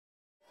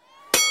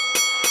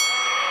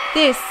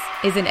This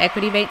is an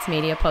Equity Mates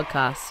Media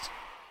podcast.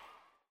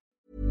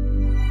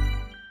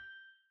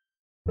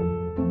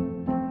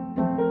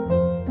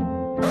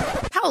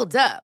 Hold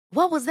up.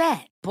 What was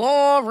that?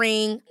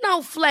 Boring.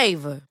 No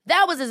flavor.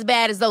 That was as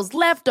bad as those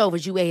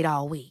leftovers you ate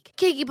all week.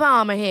 Keke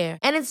Palmer here,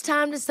 and it's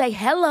time to say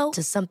hello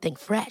to something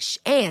fresh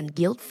and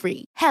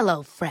guilt-free.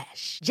 Hello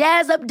Fresh.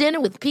 Jazz up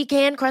dinner with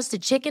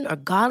pecan-crusted chicken or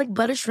garlic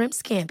butter shrimp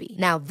scampi.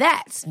 Now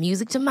that's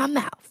music to my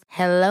mouth.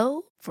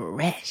 Hello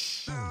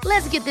Fresh.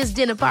 Let's get this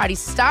dinner party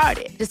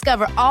started.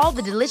 Discover all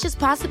the delicious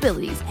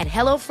possibilities at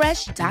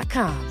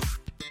hellofresh.com.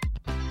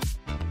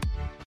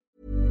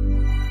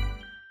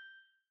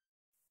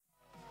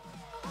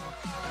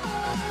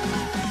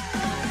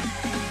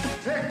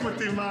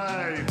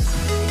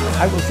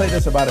 I will say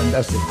this about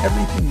investing.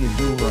 Everything you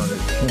do learn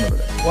is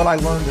cumulative. What I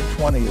learned at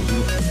 20 is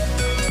useful.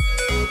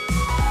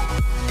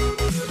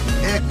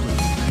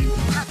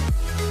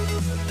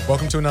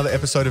 Welcome to another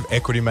episode of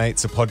Equity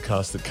Mates, a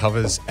podcast that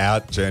covers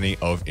our journey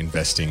of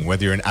investing.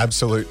 Whether you're an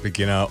absolute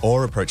beginner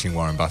or approaching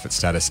Warren Buffett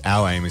status,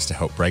 our aim is to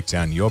help break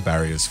down your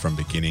barriers from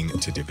beginning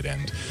to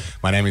dividend.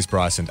 My name is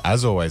Bryce, and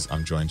as always,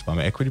 I'm joined by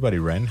my equity buddy,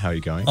 Ren. How are you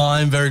going?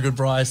 I'm very good,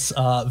 Bryce.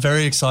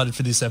 Very excited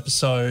for this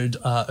episode.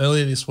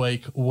 Earlier this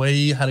week,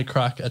 we had a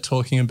crack at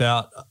talking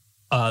about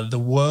the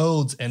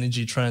world's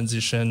energy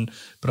transition,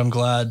 but I'm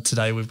glad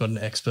today we've got an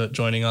expert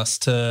joining us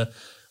to,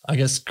 I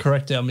guess,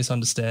 correct our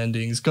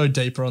misunderstandings, go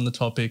deeper on the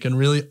topic and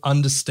really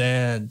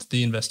understand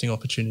the investing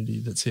opportunity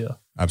that's here.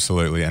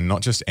 Absolutely. And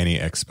not just any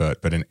expert,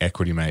 but an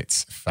Equity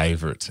Mates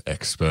favourite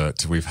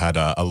expert. We've had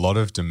a lot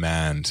of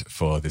demand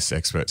for this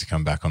expert to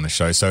come back on the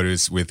show. So it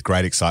is with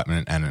great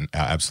excitement and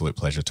our absolute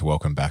pleasure to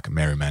welcome back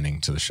Mary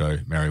Manning to the show.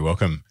 Mary,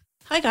 welcome.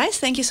 Hi, guys.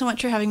 Thank you so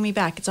much for having me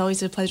back. It's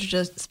always a pleasure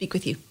to speak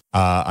with you.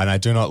 And I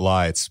do not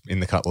lie, it's in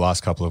the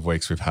last couple of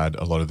weeks we've had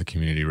a lot of the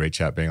community reach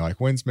out being like,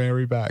 when's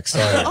Mary back? So,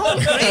 oh,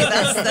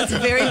 great. That's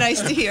very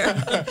nice to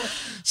hear.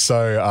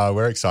 So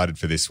we're excited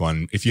for this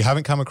one. If you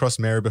haven't come across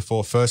Mary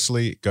before,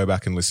 firstly, go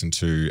back and listen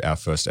to our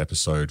first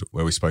episode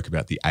where we spoke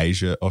about the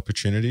Asia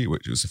opportunity,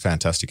 which was a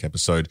fantastic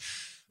episode.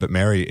 But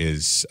Mary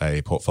is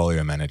a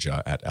portfolio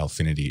manager at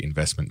Alphinity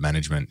Investment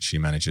Management. She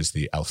manages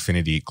the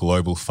Alphinity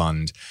Global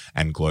Fund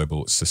and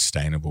Global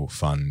Sustainable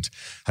Fund.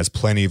 Has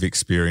plenty of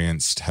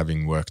experience,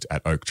 having worked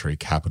at Oaktree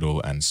Capital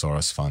and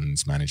Soros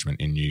Funds Management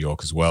in New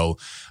York as well.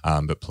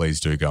 But please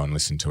do go and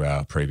listen to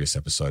our previous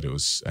episode. It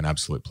was an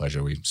absolute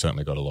pleasure. We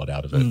certainly got a lot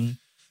out of it.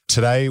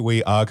 Today,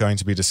 we are going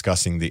to be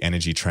discussing the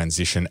energy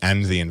transition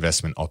and the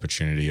investment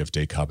opportunity of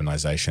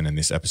decarbonisation. And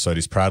this episode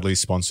is proudly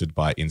sponsored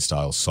by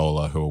InStyle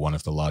Solar, who are one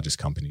of the largest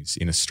companies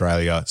in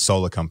Australia,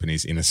 solar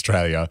companies in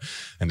Australia,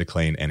 and a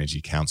Clean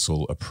Energy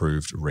Council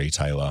approved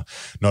retailer.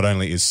 Not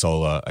only is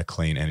solar a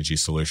clean energy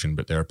solution,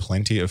 but there are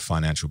plenty of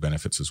financial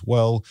benefits as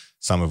well,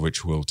 some of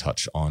which we'll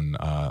touch on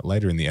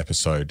later in the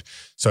episode.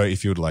 So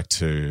if you would like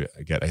to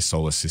get a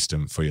solar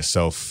system for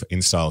yourself,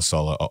 InStyle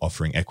Solar are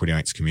offering Equity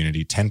Mates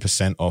community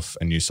 10% off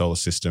a new solar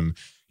system.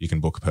 You can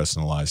book a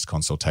personalized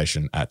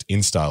consultation at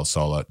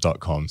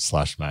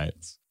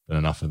instylesolar.com/mates. But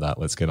enough of that.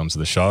 Let's get on to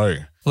the show.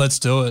 Let's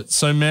do it.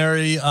 So,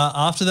 Mary,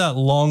 after that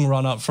long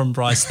run up from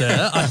Bryce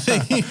there, I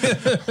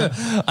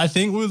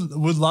think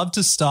we'd love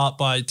to start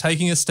by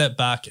taking a step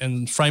back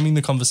and framing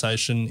the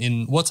conversation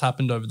in what's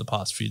happened over the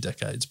past few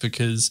decades,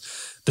 because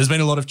there's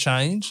been a lot of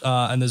change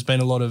and there's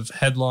been a lot of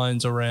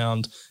headlines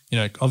around,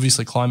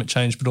 obviously climate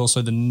change, but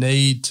also the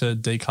need to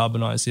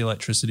decarbonize the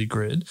electricity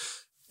grid.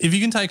 If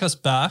you can take us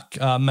back,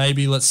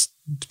 maybe let's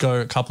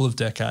go a couple of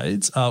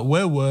decades.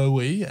 Where were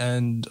we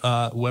and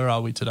where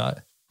are we today?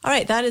 All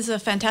right, that is a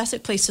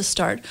fantastic place to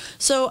start.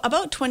 So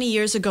about 20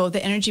 years ago,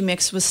 the energy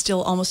mix was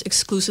still almost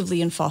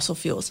exclusively in fossil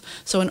fuels,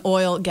 so in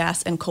oil,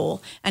 gas, and coal.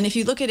 And if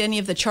you look at any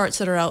of the charts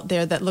that are out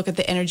there that look at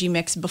the energy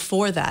mix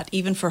before that,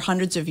 even for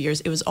hundreds of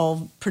years, it was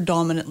all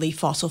predominantly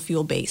fossil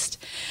fuel based.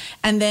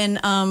 And then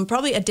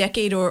probably a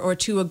decade or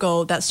two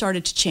ago, that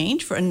started to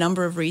change for a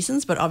number of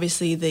reasons, but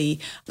obviously the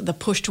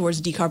push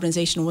towards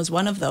decarbonization was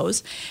one of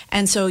those.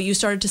 And so you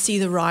started to see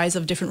the rise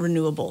of different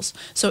renewables.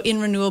 So in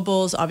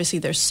renewables, obviously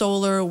there's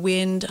solar,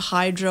 wind,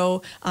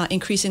 hydro.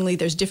 Increasingly,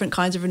 there's different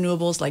kinds of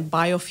renewables like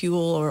biofuel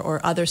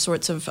or other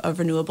sorts of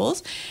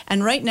renewables.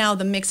 And right now,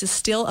 the mix is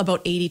still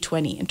about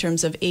 80-20 in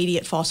terms of 80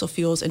 at fossil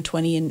fuels and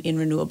 20 in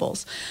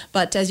renewables.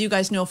 But as you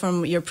guys know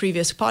from your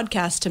previous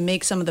podcast, to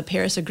make some of the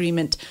Paris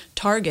Agreement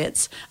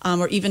targets,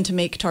 or even to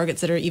make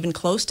targets that are even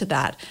close to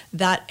that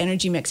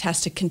energy mix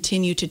has to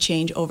continue to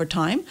change over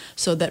time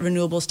so that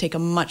renewables take a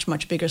much,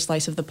 much bigger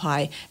slice of the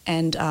pie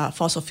and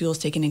fossil fuels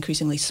take an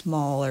increasingly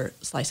smaller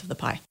slice of the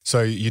pie.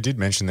 So you did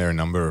mention there are a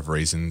number of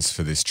reasons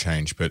for this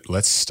change, but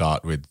let's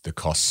start with the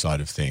cost side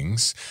of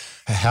things.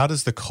 How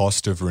does the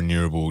cost of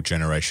renewable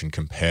generation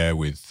compare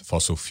with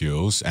fossil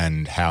fuels,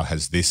 and how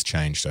has this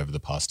changed over the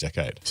past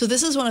decade? So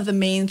this is one of the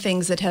main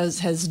things that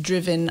has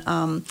driven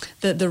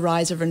the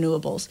rise of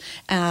renewables.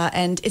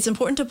 And it's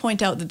important to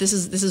point out that this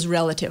is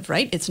relative,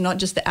 right? It's not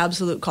just the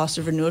absolute cost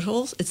of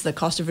renewables, it's the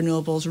cost of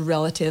renewables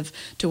relative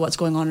to what's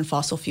going on in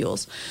fossil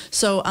fuels.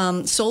 So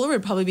solar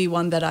would probably be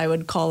one that I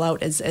would call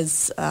out as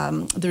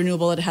the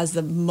renewable that has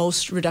the most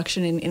tremendous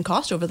reduction in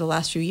cost over the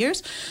last few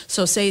years.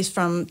 So say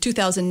from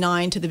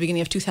 2009 to the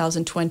beginning of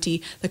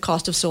 2020, the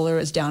cost of solar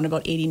is down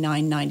about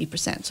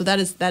 89-90%. So that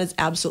is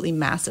absolutely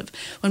massive.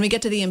 When we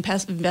get to the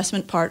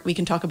investment part, we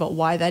can talk about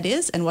why that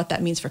is and what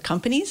that means for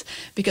companies,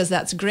 because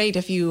that's great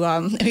if you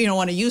don't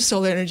want to use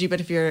solar energy,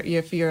 but if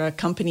you're a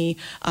company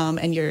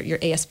and your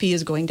ASP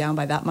is going down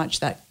by that much,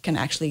 that can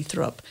actually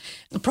throw up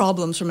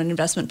problems from an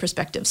investment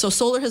perspective. So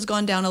solar has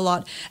gone down a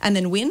lot, and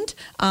then wind.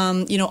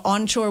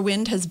 Onshore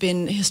wind has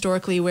been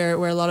historically where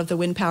a lot of the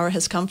wind power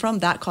has come from.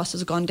 That cost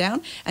has gone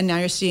down, and now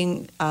you're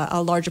seeing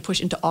a larger push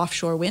into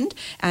offshore wind,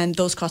 and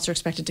those costs are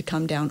expected to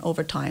come down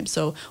over time.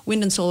 So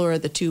wind and solar are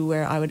the two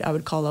where I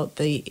would call out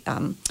the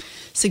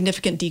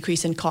significant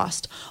decrease in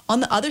cost.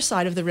 On the other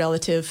side of the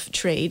relative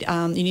trade,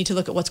 you need to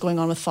look at what's going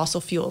on with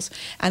fossil fuels.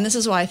 And this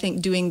is why I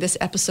think doing this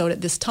episode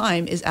at this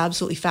time is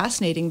absolutely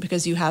fascinating,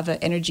 because you have an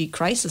energy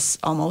crisis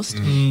almost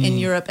in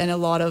Europe and a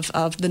lot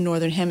of the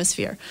Northern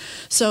Hemisphere.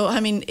 So, I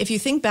mean, if you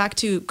think back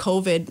to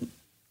COVID,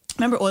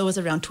 remember oil was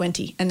around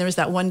 20, and there was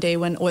that one day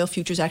when oil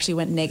futures actually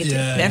went negative.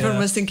 Yeah, and everyone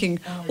was thinking,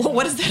 well,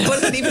 what is that?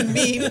 What does that even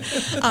mean?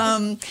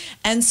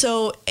 And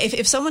so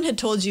if someone had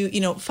told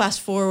you, fast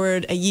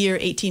forward a year,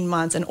 18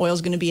 months, and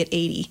oil's going to be at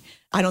 80,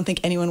 I don't think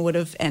anyone would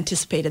have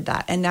anticipated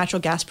that. And natural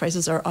gas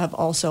prices have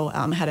also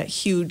had a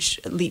huge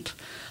leap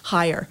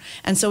higher.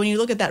 And so when you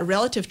look at that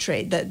relative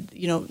trade, that,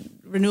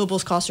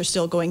 renewables costs are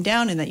still going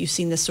down, and that you've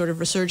seen this sort of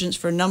resurgence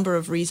for a number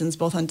of reasons,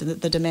 both on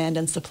the demand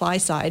and supply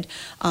side,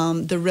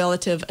 the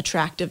relative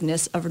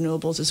attractiveness of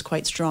renewables is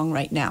quite strong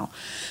right now.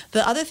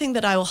 The other thing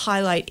that I will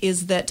highlight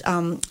is that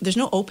there's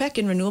no OPEC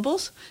in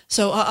renewables.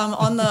 So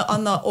on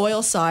the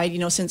oil side,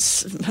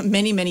 since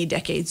many, many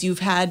decades, you've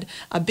had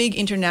a big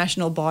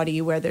international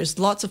body where there's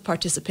lots of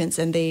participants,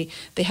 and they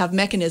have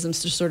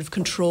mechanisms to sort of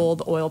control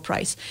the oil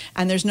price.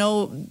 And there's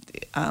no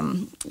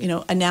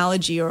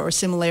analogy or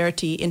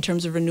similarity in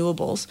terms of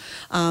renewables.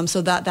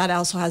 So that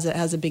also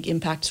has a big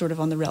impact sort of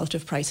on the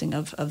relative pricing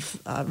of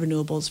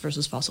renewables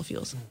versus fossil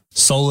fuels.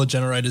 Solar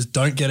generators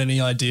don't get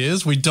any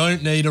ideas. We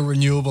don't need a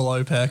renewable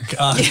OPEC.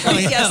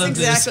 Yes,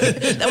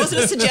 exactly. That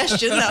wasn't a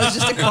suggestion. That was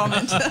just a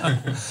comment.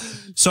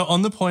 So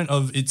on the point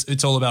of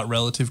it's all about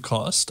relative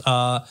cost,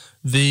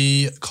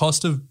 the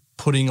cost of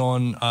putting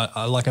on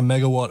like a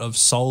megawatt of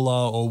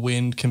solar or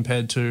wind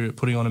compared to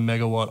putting on a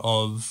megawatt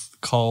of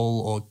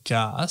coal or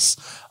gas,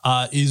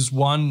 is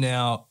one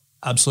now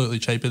absolutely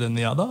cheaper than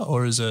the other,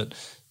 or is it,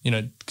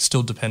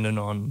 still dependent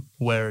on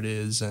where it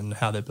is and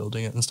how they're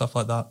building it and stuff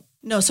like that?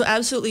 No, so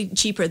absolutely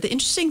cheaper. The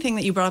interesting thing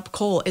that you brought up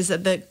coal is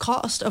that the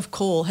cost of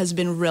coal has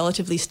been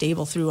relatively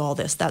stable through all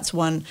this. That's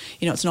one,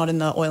 it's not in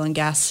the oil and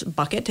gas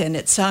bucket, and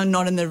it's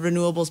not in the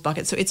renewables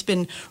bucket. So it's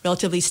been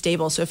relatively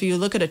stable. So if you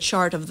look at a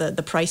chart of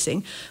the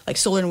pricing, like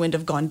solar and wind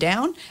have gone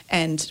down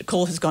and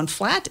coal has gone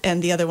flat,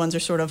 and the other ones are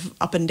sort of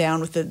up and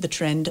down with the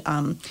trend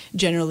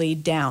generally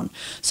down.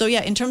 So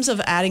yeah, in terms of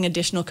adding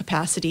additional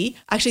capacity,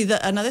 actually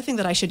another thing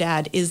that I should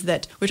add is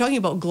that we're talking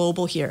about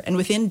global here, and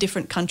within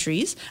different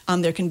countries,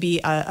 there can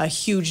be a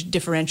huge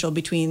differential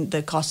between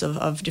the cost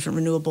of different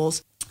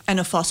renewables and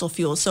of fossil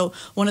fuels. So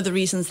one of the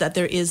reasons that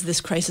there is this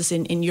crisis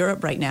in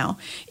Europe right now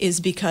is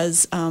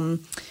because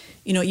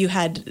you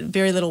had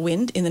very little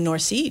wind in the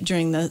North Sea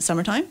during the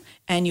summertime,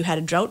 and you had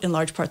a drought in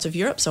large parts of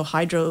Europe. So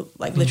hydro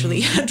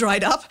literally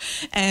dried up,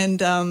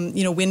 and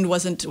wind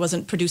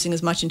wasn't producing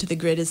as much into the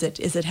grid as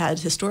it had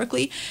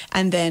historically.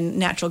 And then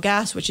natural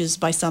gas, which is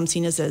by some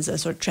seen as a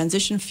sort of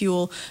transition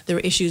fuel, there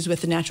were issues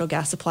with the natural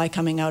gas supply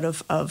coming out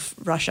of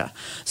Russia.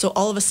 So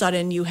all of a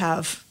sudden you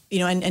have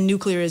and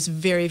nuclear is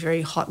very,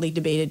 very hotly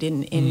debated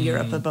in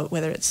Europe about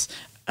whether it's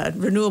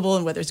renewable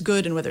and whether it's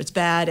good and whether it's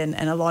bad and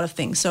a lot of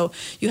things. So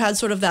you had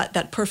sort of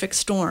that perfect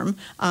storm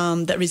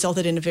that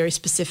resulted in a very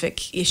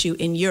specific issue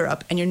in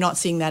Europe, and you're not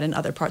seeing that in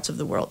other parts of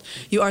the world.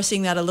 You are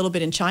seeing that a little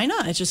bit in China.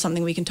 It's just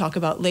something we can talk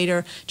about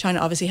later. China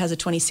obviously has a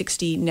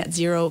 2060 net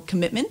zero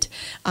commitment,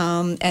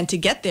 and to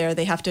get there,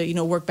 they have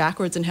to work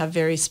backwards and have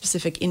very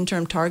specific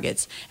interim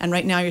targets. And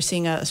right now you're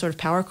seeing a sort of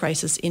power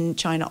crisis in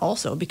China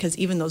also, because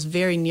even those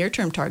very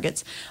near-term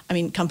targets,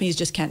 companies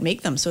just can't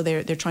make them. So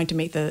they're trying to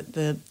make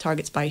the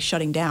targets by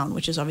shutting down,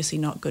 which is obviously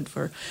not good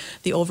for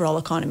the overall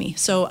economy.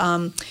 So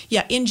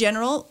in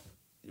general,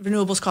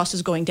 renewables cost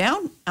is going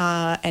down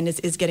and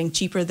is getting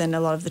cheaper than a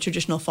lot of the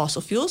traditional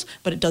fossil fuels,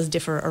 but it does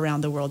differ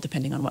around the world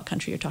depending on what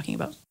country you're talking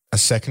about. A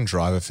second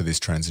driver for this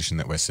transition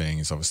that we're seeing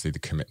is obviously the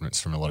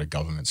commitments from a lot of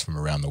governments from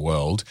around the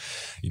world.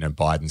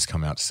 Biden's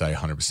come out to say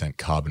 100%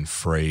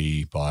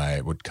 carbon-free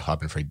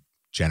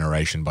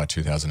generation by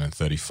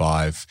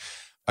 2035.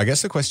 I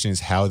guess the question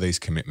is, how are these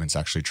commitments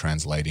actually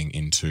translating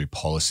into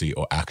policy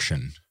or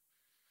action?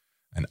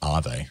 And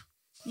are they?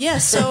 Yeah,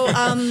 so,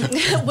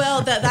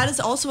 well, that is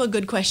also a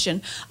good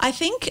question. I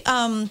think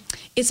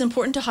it's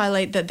important to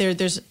highlight that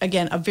there's,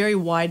 again, a very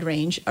wide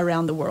range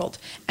around the world.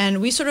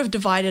 And we sort of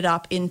divide it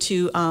up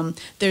into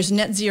there's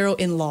net zero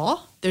in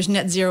law, there's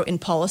net zero in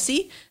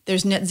policy,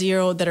 there's net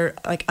zero that are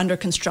like under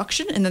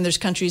construction, and then there's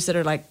countries that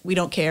are like, we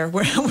don't care,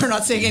 we're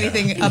not saying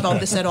anything about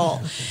this at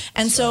all.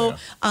 And so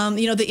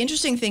the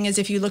interesting thing is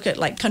if you look at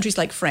like countries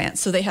like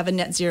France, so they have a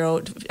net zero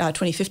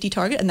 2050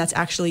 target, and that's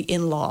actually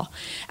in law.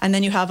 And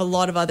then you have a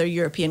lot of other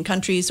European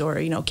countries, or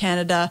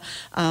Canada,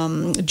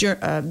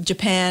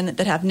 Japan,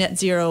 that have net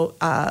zero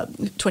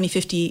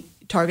 2050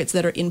 targets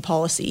that are in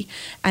policy.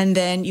 And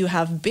then you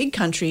have big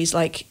countries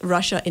like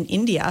Russia and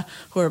India,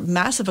 who are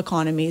massive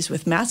economies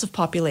with massive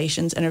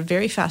populations and are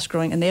very fast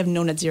growing, and they have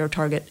no net zero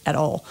target at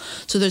all.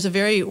 So there's a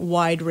very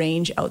wide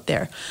range out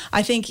there.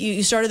 I think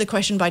you started the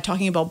question by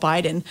talking about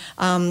Biden.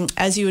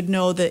 As you would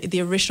know,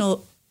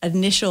 the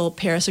initial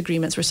Paris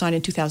agreements were signed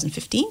in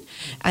 2015,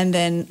 and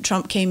then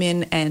Trump came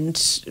in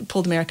and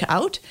pulled America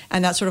out,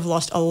 and that sort of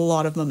lost a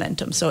lot of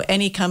momentum. So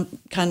any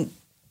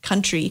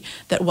country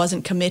that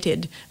wasn't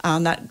committed,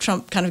 that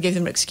Trump kind of gave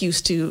them an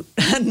excuse to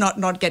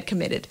not get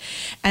committed.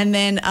 And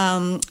then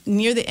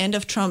near the end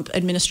of Trump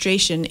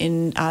administration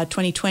in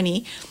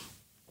 2020,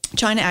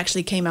 China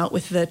actually came out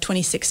with the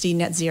 2060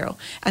 net zero.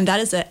 And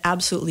that is an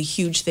absolutely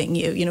huge thing.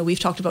 We've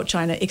talked about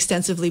China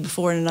extensively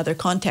before in another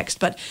context,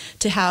 but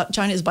to have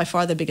China is by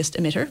far the biggest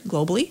emitter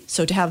globally.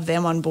 So to have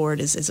them on board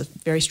is a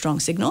very strong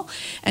signal.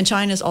 And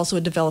China is also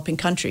a developing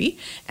country.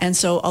 And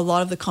so a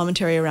lot of the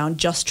commentary around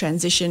just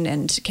transition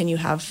and can you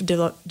have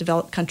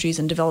developed countries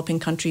and developing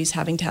countries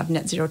having to have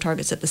net zero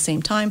targets at the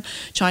same time,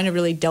 China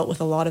really dealt with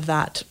a lot of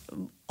that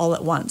all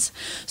at once.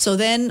 So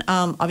then,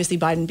 obviously,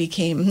 Biden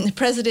became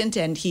president,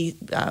 and he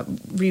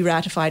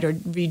re-ratified or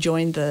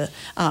rejoined the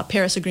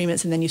Paris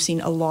agreements, and then you've seen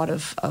a lot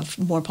of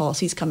more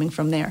policies coming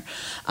from there.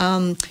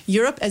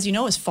 Europe, as you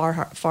know, is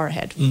far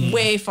ahead,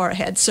 way far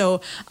ahead.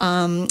 So,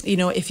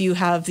 if you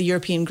have the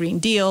European Green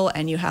Deal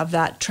and you have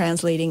that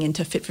translating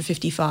into Fit for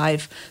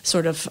 55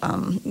 sort of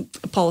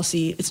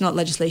policy, it's not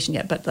legislation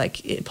yet, but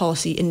like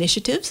policy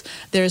initiatives,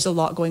 there's a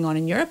lot going on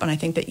in Europe, and I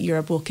think that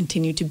Europe will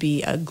continue to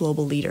be a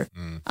global leader.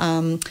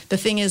 The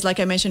thing is, like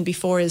I mentioned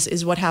before,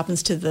 is what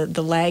happens to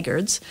the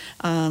laggards,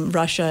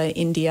 Russia,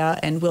 India,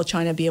 and will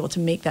China be able to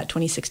make that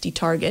 2060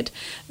 target?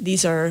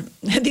 These are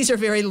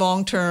very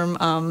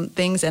long-term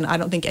things, and I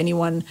don't think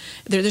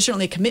there's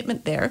certainly a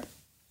commitment there.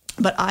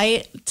 But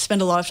I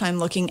spend a lot of time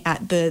looking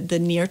at the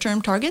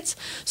near-term targets,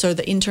 so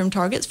the interim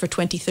targets for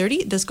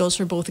 2030. This goes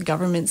for both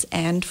governments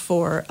and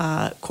for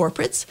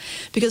corporates,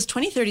 because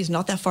 2030 is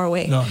not that far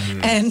away. No.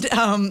 And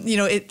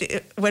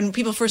when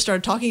people first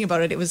started talking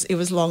about it, it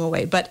was long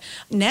away. But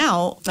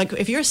now, like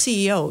if you're a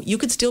CEO, you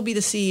could still be the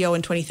CEO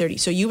in 2030.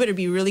 So you better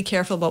be really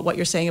careful about what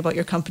you're saying about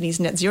your company's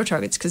net zero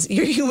targets, because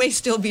you may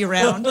still be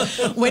around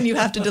when you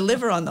have to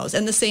deliver on those.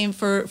 And the same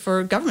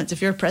for governments.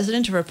 If you're a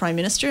president or a prime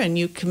minister and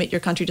you commit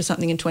your country to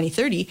something in 2030,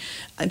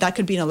 that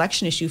could be an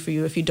election issue for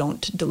you if you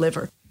don't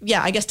deliver.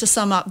 Yeah, I guess to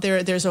sum up,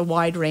 there's a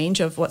wide range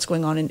of what's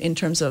going on in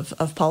terms of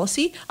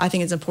policy. I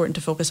think it's important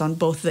to focus on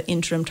both the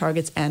interim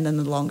targets and then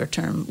the longer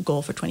term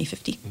goal for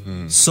 2050.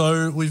 Mm-hmm.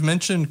 So we've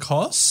mentioned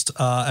cost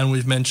and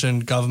we've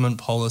mentioned government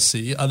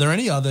policy. Are there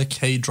any other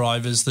key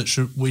drivers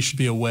that we should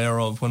be aware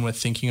of when we're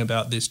thinking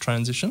about this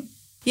transition?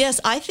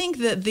 Yes, I think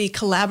that the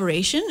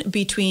collaboration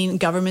between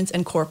governments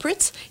and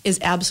corporates is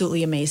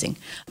absolutely amazing.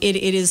 It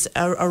is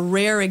a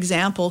rare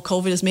example.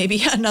 COVID is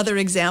maybe another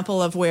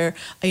example of where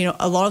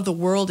a lot of the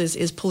world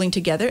is pulling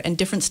together, and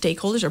different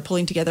stakeholders are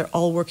pulling together,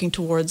 all working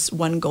towards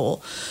one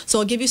goal. So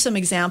I'll give you some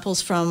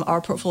examples from our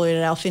portfolio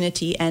at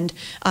Alphinity. And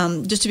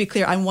just to be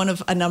clear, I'm one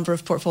of a number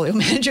of portfolio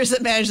managers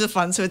that manage the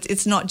fund, so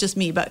it's not just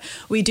me. But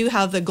we do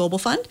have the Global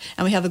Fund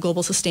and we have the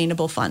Global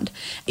Sustainable Fund.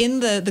 In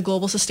the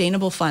Global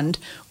Sustainable Fund,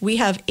 we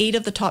have 8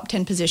 of the top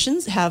 10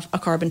 positions have a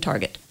carbon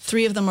target.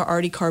 3 of them are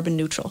already carbon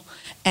neutral.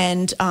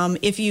 And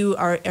if you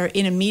are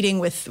in a meeting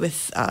with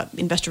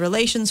investor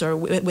relations or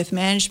with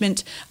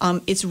management,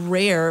 it's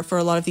rare for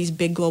a lot of these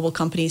big global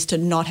companies to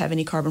not have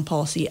any carbon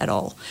policy at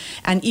all.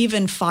 And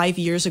even 5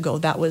 years ago,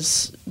 that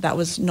was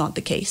not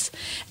the case.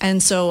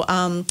 And so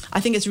I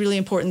think it's really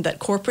important that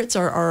corporates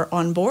are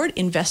on board.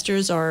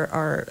 Investors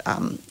are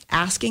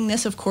asking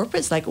this of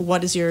corporates, like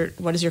what is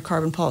your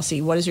carbon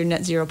policy? What is your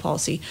net zero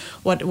policy?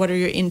 What are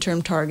your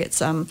interim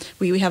targets?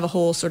 We have a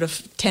whole sort of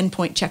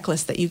 10-point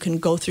checklist that you can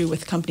go through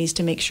with companies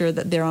to make sure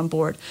that they're on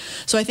board.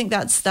 So I think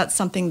that's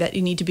something that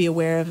you need to be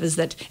aware of, is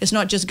that it's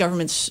not just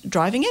governments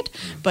driving it,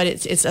 but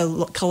it's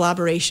a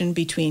collaboration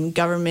between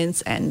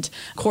governments and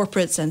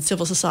corporates and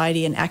civil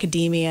society and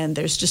academia, and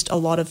there's just a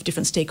lot of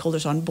different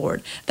stakeholders on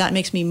board. That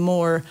makes me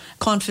more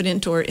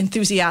confident or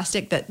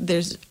enthusiastic that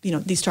there's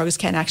these targets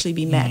can actually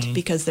be met,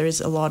 because there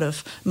is a lot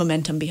of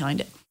momentum behind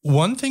it.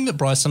 One thing that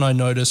Bryce and I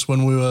noticed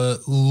when we were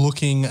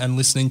looking and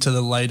listening to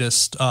the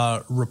latest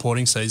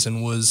reporting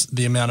season was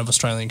the amount of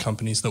Australian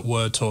companies that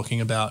were talking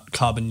about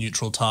carbon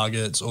neutral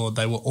targets, or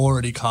they were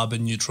already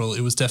carbon neutral. It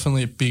was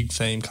definitely a big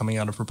theme coming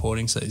out of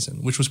reporting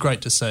season, which was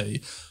great to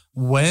see.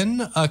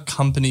 When a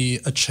company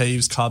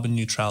achieves carbon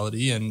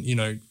neutrality and,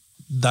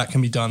 that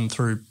can be done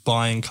through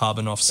buying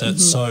carbon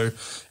offsets. So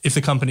if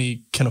the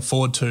company can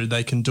afford to,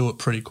 they can do it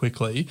pretty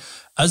quickly.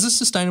 As a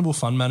sustainable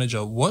fund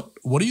manager, what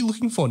are you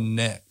looking for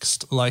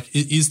next? Like,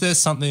 is there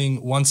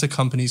something, once a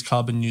company's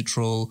carbon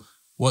neutral,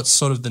 what's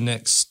sort of the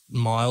next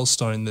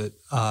milestone that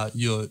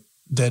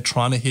they're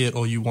trying to hit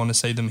or you want to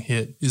see them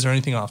hit? Is there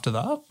anything after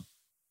that?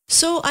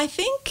 So I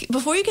think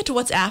before you get to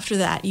what's after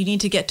that, you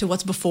need to get to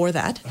what's before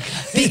that,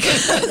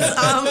 because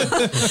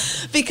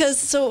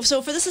so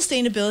for the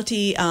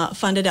sustainability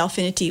fund at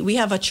Alphinity, we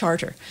have a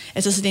charter.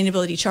 It's a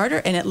sustainability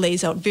charter, and it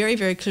lays out very,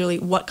 very clearly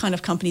what kind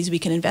of companies we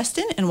can invest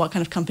in and what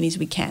kind of companies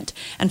we can't.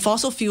 And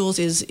fossil fuels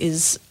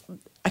is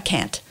a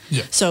can't.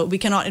 Yeah. So we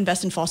cannot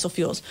invest in fossil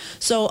fuels.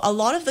 So a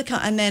lot of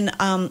and then,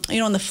 on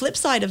the flip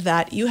side of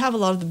that, you have a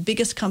lot of the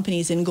biggest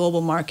companies in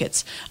global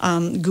markets,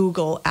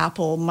 Google,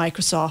 Apple,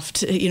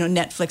 Microsoft,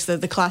 Netflix,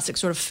 the classic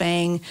sort of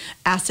FANG,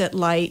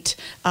 asset-light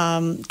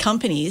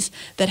companies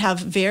that have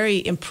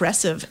very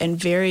impressive and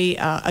very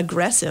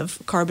aggressive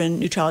carbon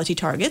neutrality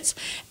targets.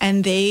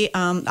 And they,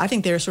 I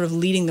think they're sort of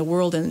leading the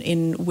world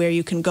in where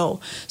you can go.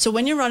 So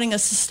when you're running a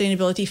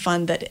sustainability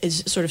fund that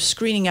is sort of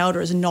screening out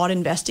or is not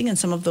investing in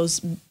some of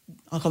those,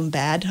 I'll call them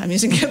bad, I'm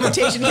using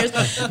quotation here,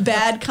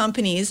 bad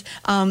companies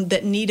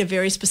that need a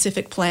very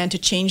specific plan to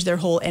change their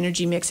whole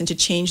energy mix and to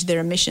change their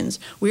emissions.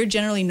 We're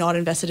generally not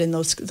invested in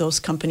those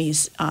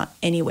companies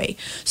anyway.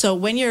 So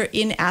when you're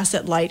in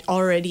asset light,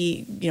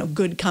 already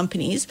good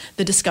companies,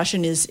 the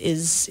discussion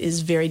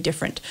is very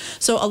different.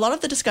 So a lot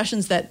of the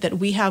discussions that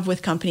we have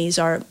with companies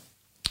are,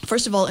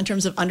 first of all, in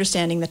terms of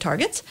understanding the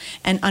targets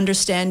and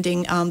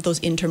understanding those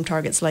interim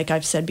targets, like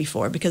I've said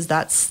before, because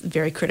that's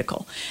very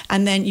critical.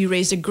 And then you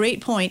raised a great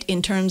point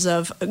in terms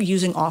of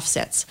using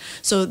offsets.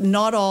 So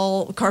not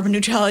all carbon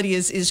neutrality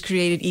is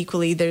created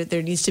equally.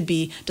 There needs to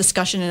be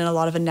discussion and a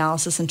lot of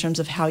analysis in terms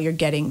of how you're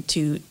getting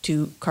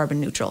to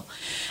carbon neutral.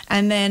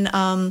 And then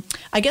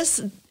I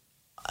guess,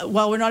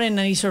 while we're not in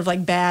any sort of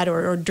like bad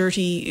or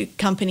dirty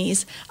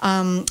companies,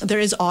 there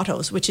is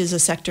autos, which is a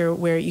sector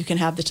where you can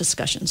have the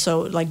discussion. So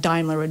like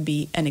Daimler would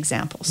be an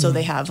example. So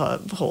they have a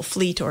whole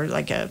fleet or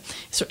like a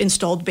sort of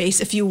installed base,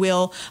 if you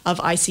will, of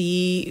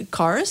ICE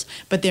cars,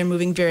 but they're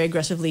moving very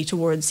aggressively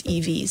towards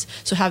EVs.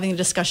 So having a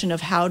discussion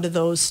of how do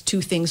those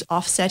two things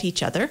offset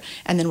each other,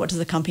 and then what does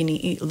the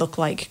company look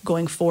like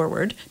going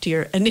forward, to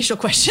your initial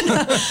question,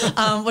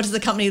 what does the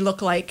company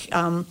look like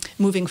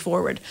moving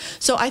forward?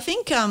 So I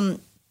think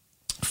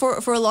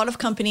for a lot of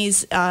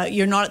companies,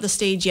 you're not at the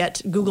stage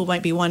yet. Google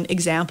might be one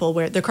example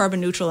where they're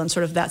carbon neutral and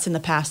sort of that's in the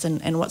past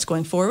and what's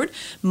going forward.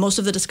 Most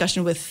of the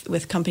discussion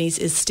with companies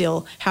is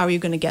still how are you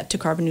going to get to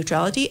carbon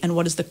neutrality and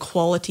what is the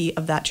quality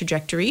of that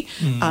trajectory.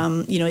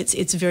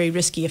 It's very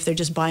risky if they're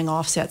just buying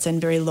offsets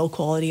and very low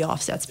quality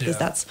offsets because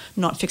that's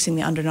not fixing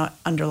the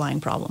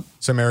underlying problem.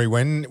 So Mary,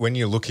 when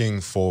you're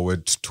looking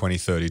forward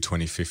 2030,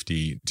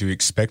 2050, do you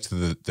expect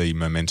the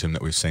momentum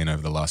that we've seen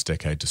over the last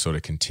decade to sort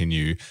of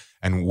continue?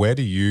 And where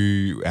do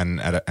you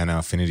and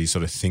Alphinity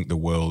sort of think the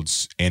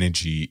world's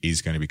energy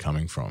is going to be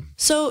coming from?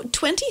 So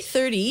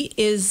 2030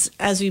 is,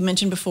 as we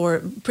mentioned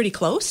before, pretty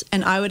close.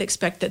 And I would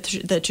expect that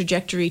the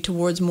trajectory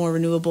towards more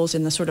renewables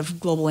in the sort of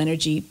global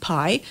energy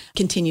pie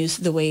continues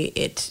the way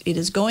it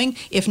is going,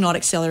 if not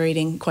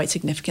accelerating quite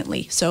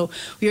significantly. So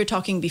we were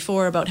talking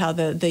before about how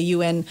the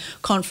UN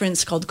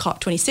conference called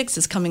COP26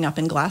 is coming up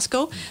in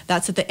Glasgow.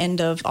 That's at the end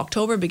of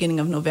October, beginning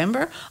of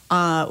November.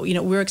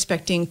 We're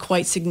expecting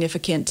quite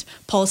significant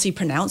policy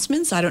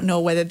pronouncements. I don't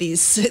know whether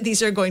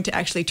these are going to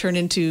actually turn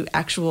into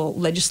actual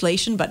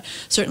legislation, but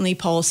certainly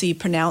policy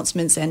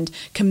pronouncements and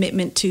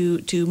commitment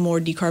to more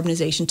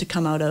decarbonization to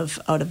come out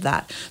of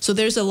that. So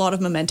there's a lot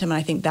of momentum, and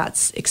I think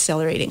that's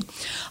accelerating.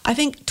 I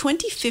think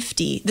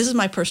 2050, this is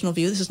my personal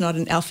view, this is not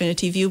an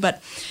Alphinity view,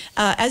 but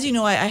as you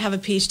know, I have a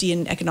PhD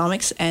in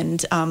economics,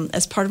 and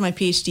as part of my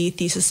PhD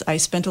thesis, I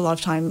spent a lot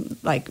of time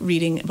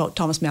reading about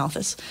Thomas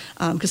Malthus,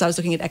 because I was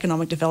looking at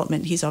economic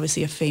development. He's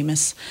obviously a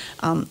famous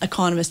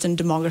economist and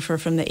demographer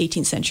from the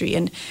 18th century.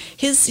 And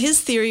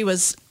his theory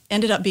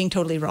ended up being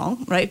totally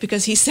wrong, right?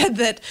 Because he said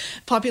that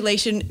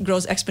population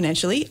grows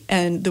exponentially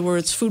and the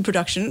words food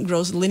production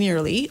grows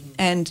linearly,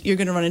 and you're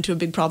going to run into a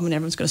big problem and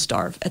everyone's going to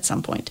starve at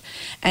some point.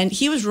 And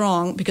he was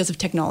wrong because of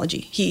technology.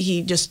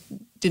 He just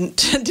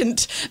didn't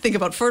think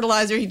about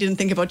fertilizer. He didn't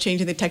think about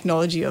changing the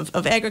technology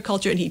of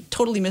agriculture, and he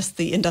totally missed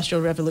the Industrial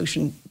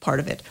Revolution part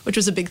of it, which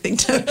was a big thing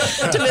to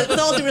miss. With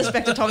all due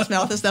respect to Thomas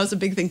Malthus, that was a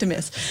big thing to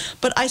miss.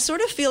 But I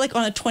sort of feel like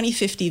on a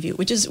 2050 view,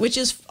 which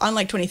is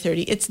unlike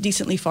 2030, it's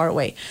decently far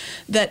away,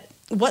 that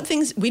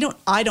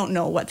I don't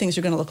know what things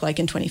are going to look like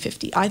in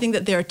 2050. I think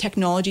that there are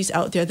technologies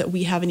out there that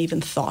we haven't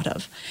even thought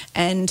of.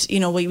 And,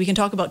 we can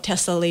talk about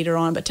Tesla later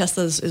on, but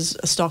Tesla is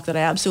a stock that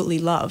I absolutely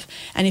love.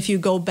 And if you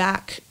go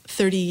back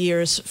 30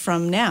 years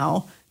from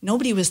now,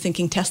 nobody was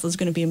thinking Tesla is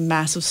going to be a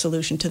massive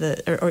solution to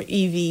or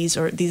EVs,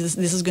 or this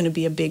is going to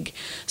be a big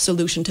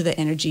solution to the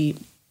energy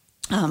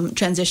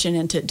transition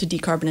and to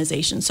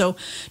decarbonization. So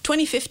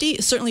 2050,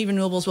 certainly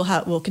renewables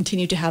will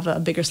continue to have a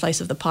bigger slice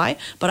of the pie,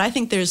 but I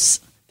think there's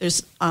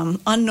There's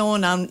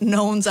unknown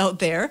unknowns out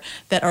there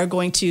that are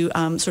going to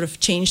sort of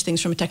change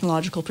things from a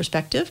technological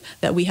perspective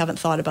that we haven't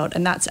thought about.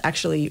 And that's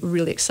actually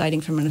really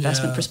exciting from an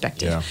investment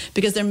perspective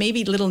because there may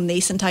be little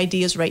nascent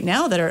ideas right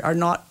now that are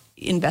not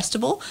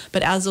investable,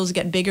 but as those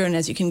get bigger and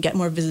as you can get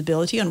more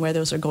visibility on where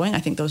those are going, I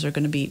think those are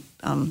going to be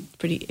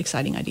pretty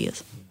exciting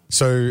ideas.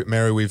 So,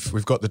 Mary,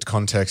 we've got the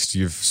context.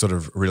 You've sort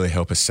of really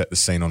helped us set the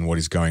scene on what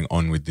is going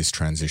on with this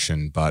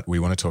transition, but we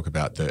want to talk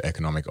about the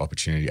economic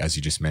opportunity. As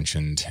you just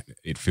mentioned,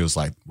 it feels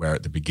like we're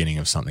at the beginning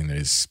of something that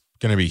is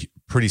going to be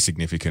pretty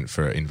significant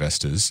for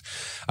investors.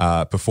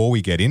 Before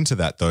we get into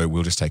that, though,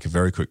 we'll just take a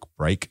very quick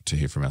break to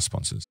hear from our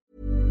sponsors.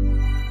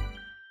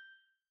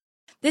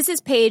 This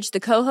is Paige, the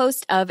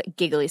co-host of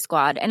Giggly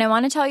Squad, and I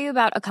want to tell you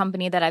about a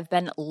company that I've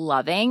been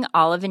loving,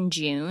 Olive &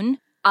 June.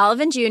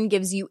 Olive & June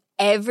gives you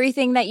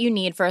everything that you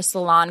need for a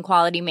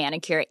salon-quality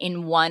manicure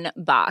in one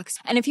box.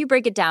 And if you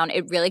break it down,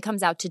 it really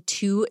comes out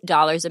to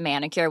 $2 a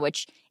manicure,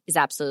 which is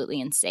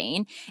absolutely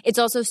insane. It's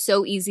also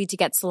so easy to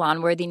get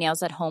salon-worthy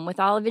nails at home with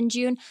Olive &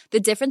 June. The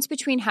difference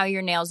between how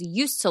your nails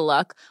used to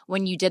look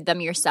when you did them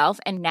yourself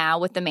and now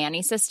with the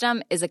Mani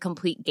system is a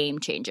complete game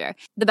changer.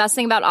 The best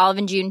thing about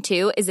Olive & June,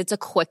 too, is it's a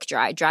quick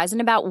dry. Dries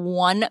in about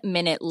 1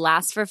 minute,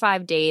 lasts for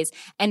 5 days,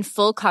 and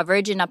full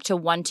coverage in up to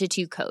 1 to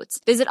 2 coats.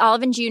 Visit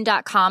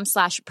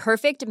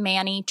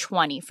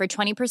oliveandjune.com/perfectmani20 for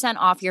 20%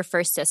 off your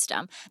first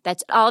system.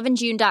 That's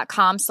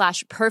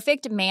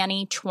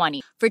oliveandjune.com/perfectmani20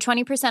 for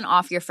 20%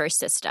 off your first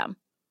system.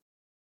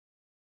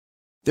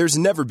 There's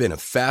never been a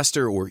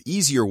faster or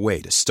easier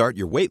way to start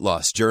your weight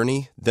loss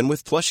journey than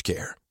with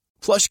PlushCare.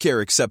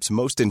 PlushCare accepts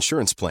most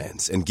insurance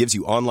plans and gives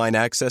you online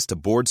access to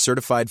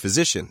board-certified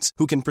physicians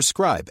who can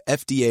prescribe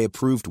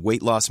FDA-approved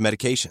weight loss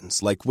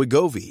medications like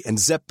Wegovy and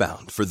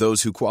Zepbound for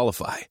those who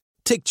qualify.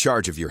 Take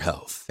charge of your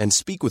health and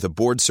speak with a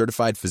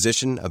board-certified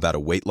physician about a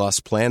weight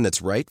loss plan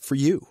that's right for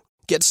you.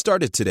 Get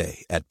started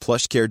today at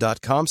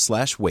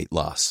plushcare.com/weight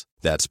loss.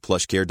 That's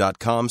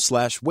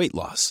plushcare.com/weight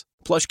loss.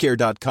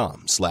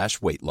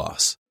 plushcare.com/weight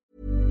loss.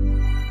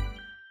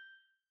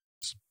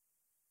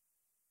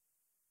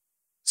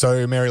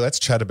 So, Mary, let's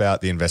chat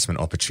about the investment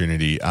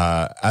opportunity.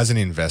 As an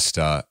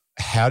investor,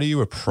 how do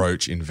you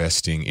approach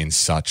investing in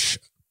such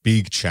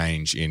big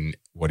change in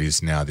what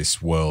is now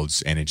this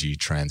world's energy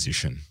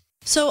transition?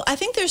 So I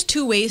think there's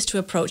 2 ways to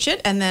approach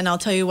it, and then I'll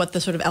tell you what the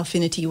sort of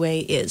Alphinity way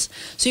is.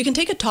 So you can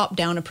take a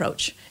top-down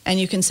approach, and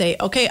you can say,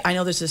 okay, I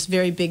know there's this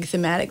very big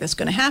thematic that's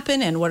going to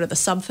happen, and what are the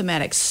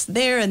sub-thematics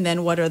there, and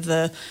then what are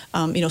the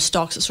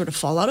stocks that sort of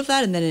fall out of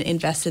that, and then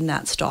invest in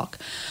that stock.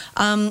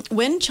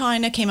 When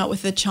China came out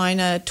with the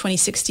China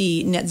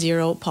 2060 net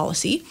zero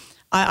policy,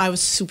 I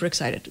was super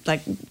excited.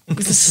 Like,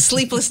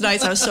 sleepless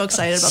nights, I was so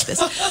excited about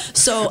this.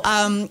 So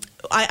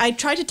I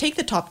tried to take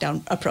the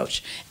top-down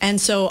approach.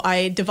 And so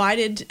I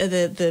divided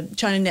the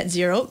China net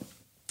zero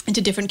into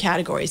different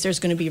categories. There's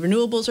going to be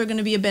renewables are going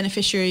to be a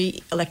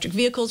beneficiary, electric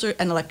vehicles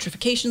and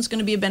electrification is going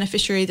to be a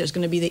beneficiary. There's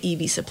going to be the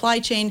EV supply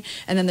chain,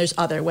 and then there's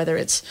other, whether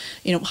it's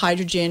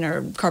hydrogen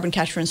or carbon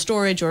capture and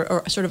storage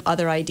or sort of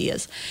other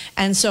ideas.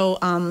 And so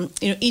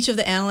each of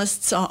the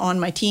analysts on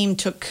my team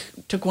took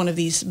one of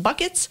these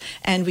buckets,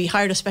 and we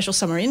hired a special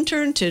summer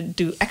intern to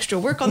do extra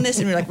work on this.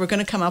 And we're going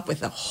to come up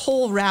with a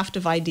whole raft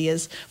of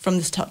ideas from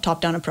this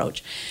top-down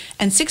approach.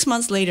 And 6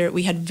 months later,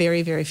 we had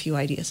very, very few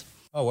ideas.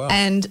 Oh, wow.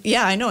 And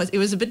yeah, I know, it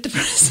was a bit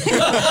depressing.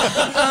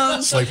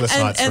 Sleepless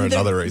nights for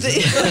another reason.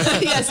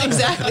 Yes,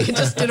 exactly. It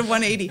just did a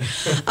 180.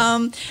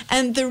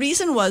 And the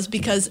reason was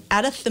because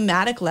at a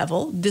thematic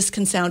level, this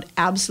can sound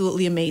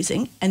absolutely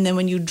amazing. And then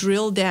when you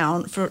drill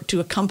down to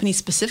a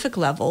company-specific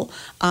level,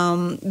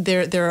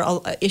 there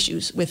are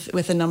issues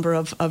with a number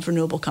of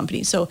renewable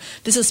companies. So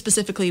this is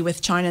specifically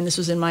with China, and this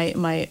was in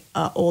my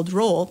old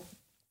role.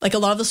 Like, a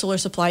lot of the solar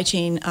supply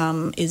chain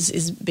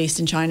is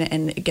based in China,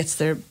 and it gets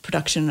their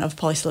production of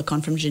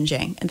polysilicon from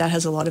Xinjiang, and that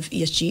has a lot of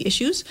ESG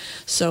issues.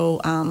 So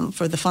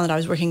for the fund that I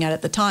was working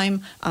at the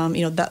time,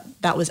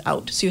 that was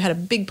out. So you had a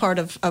big part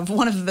of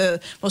one of the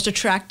most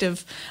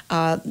attractive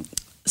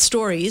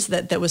stories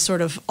that was sort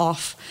of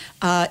off.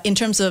 In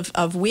terms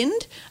of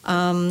wind,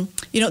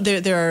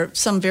 there are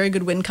some very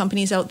good wind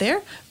companies out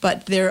there,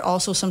 but there are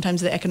also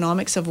sometimes the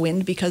economics of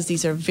wind, because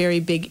these are very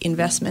big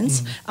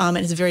investments, and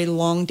it's very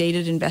long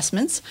dated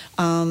investments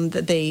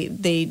that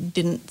they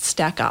didn't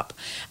stack up.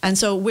 And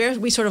so where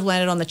we sort of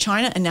landed on the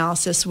China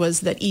analysis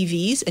was that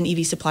EVs and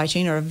EV supply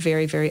chain are a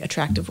very, very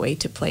attractive way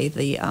to play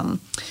the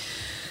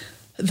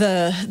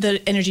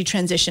energy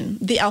transition.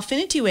 The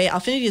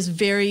Alphinity is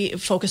very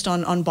focused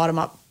on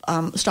bottom-up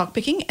stock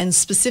picking, and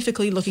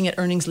specifically looking at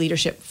earnings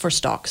leadership for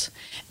stocks.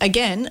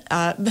 Again,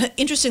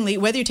 interestingly,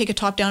 whether you take a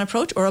top-down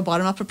approach or a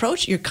bottom-up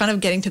approach, you're kind of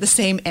getting to the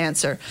same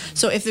answer.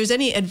 So if there's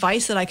any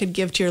advice that I could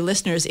give to your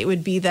listeners, it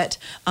would be that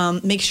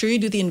make sure you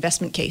do the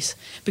investment case.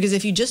 Because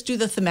if you just do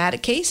the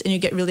thematic case and you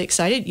get really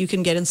excited, you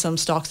can get in some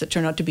stocks that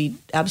turn out to be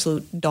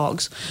absolute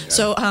dogs. Yeah.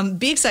 So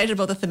be excited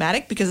about the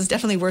thematic, because it's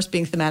definitely worth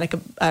being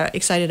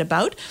excited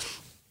about.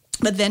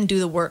 but then do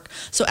the work.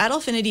 So at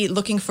Alphinity,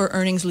 looking for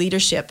earnings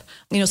leadership,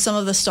 some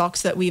of the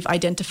stocks that we've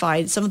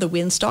identified, some of the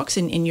wind stocks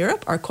in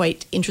Europe are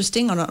quite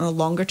interesting on a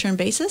longer term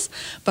basis.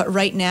 But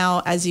right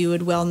now, as you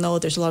would well know,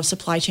 there's a lot of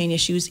supply chain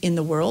issues in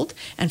the world.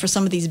 And for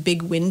some of these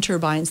big wind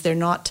turbines, they're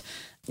not,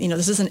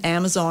 this isn't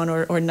Amazon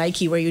or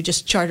Nike where you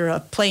just charter a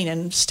plane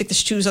and stick the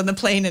shoes on the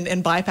plane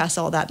and bypass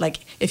all that. Like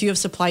if you have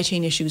supply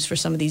chain issues for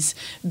some of these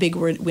big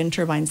wind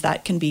turbines,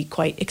 that can be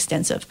quite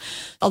extensive.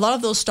 A lot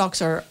of those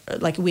stocks are,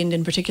 like wind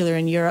in particular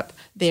in Europe,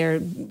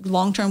 they're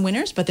long-term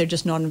winners, but they're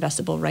just not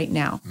investable right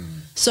now.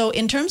 So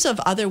in terms of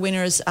other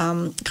winners,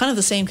 kind of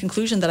the same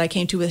conclusion that I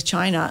came to with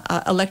China,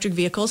 electric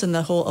vehicles and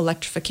the whole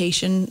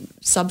electrification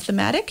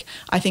sub-thematic,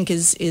 I think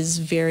is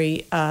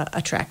very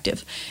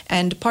attractive.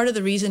 And part of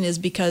the reason is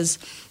because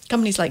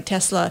companies like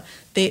Tesla,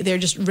 they're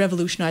just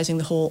revolutionizing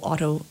the whole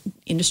auto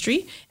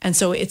industry. And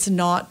so it's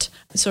not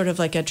sort of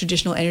like a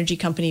traditional energy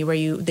company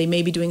where they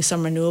may be doing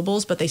some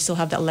renewables, but they still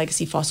have that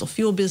legacy fossil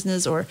fuel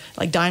business, or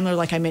like Daimler,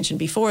 like I mentioned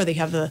before, they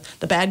have the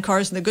bad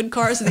cars and the good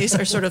cars, and they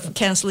are sort of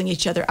canceling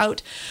each other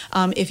out.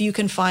 If you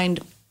can find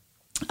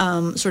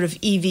sort of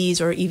EVs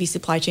or EV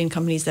supply chain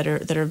companies that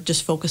are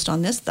just focused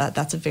on this,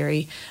 that's a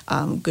very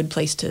good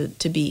place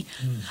to be.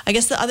 I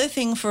guess the other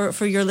thing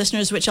for your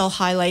listeners, which I'll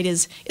highlight,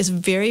 is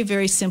very,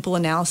 very simple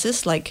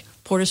analysis, like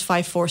Porter's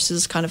Five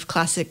Forces, kind of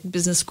classic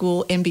business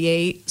school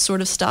MBA sort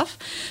of stuff,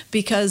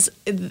 because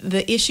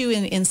the issue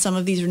in some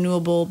of these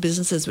renewable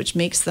businesses, which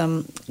makes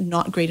them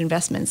not great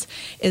investments,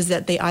 is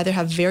that they either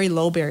have very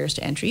low barriers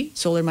to entry.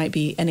 Solar might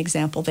be an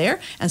example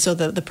there, and so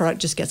the product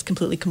just gets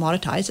completely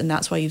commoditized, and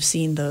that's why you've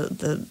seen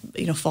the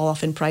fall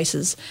off in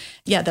prices.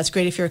 Yeah, that's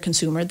great if you're a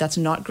consumer. That's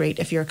not great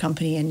if you're a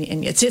company,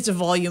 and it's a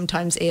volume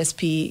times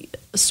ASP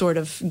sort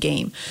of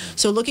game.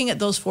 So looking at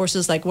those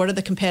forces, like what are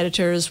the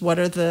competitors, what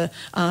are the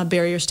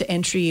barriers to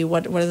entry,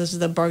 what are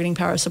the bargaining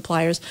power of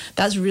suppliers,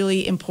 that's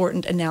really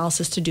important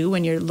analysis to do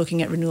when you're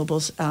looking at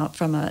renewables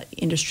from an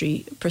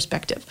industry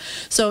perspective.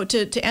 So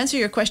to answer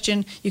your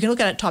question, you can look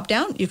at it top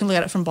down, you can look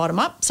at it from bottom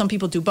up. Some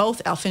people do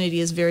both. Alphinity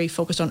is very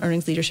focused on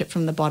earnings leadership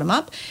from the bottom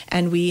up,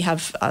 and we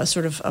have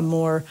sort of a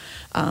more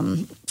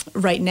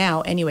right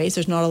now anyways,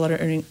 there's not a lot of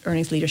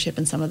earnings leadership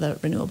in some of the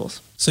renewables.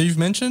 So you've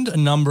mentioned a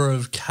number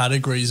of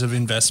categories of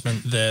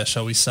investment there,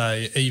 shall we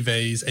say,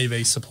 EVs,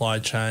 EV supply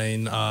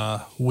chain,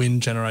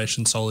 wind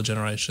generation,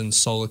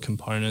 solar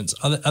components.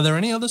 Are there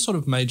any other sort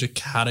of major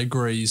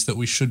categories that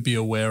we should be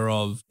aware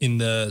of in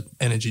the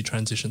energy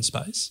transition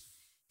space?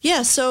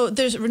 Yeah, so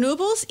there's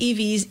renewables,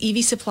 EVs,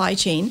 EV supply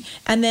chain,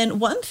 and then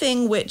one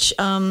thing which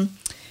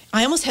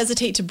I almost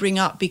hesitate to bring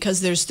up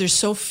because there's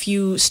so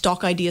few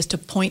stock ideas to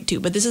point to,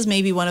 but this is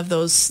maybe one of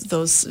those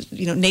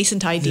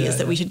nascent ideas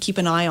that we should keep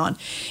an eye on.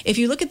 If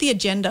you look at the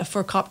agenda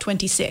for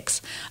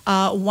COP26,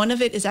 one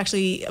of it is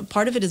actually,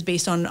 part of it is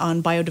based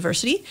on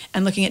biodiversity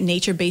and looking at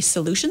nature-based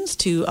solutions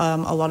to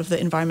a lot of the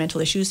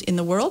environmental issues in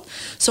the world.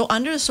 So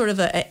under sort of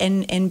a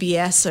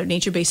NBS or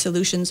nature-based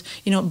solutions,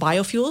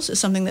 biofuels is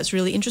something that's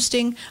really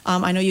interesting.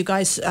 I know you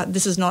guys,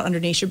 this is not under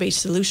nature-based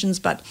solutions,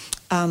 but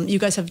you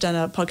guys have done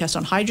a podcast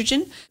on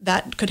hydrogen.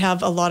 That could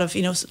have a lot of,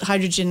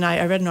 hydrogen.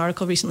 I read an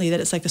article recently that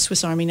it's like the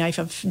Swiss Army knife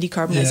of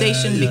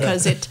decarbonization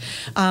because it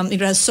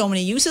has so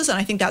many uses. And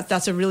I think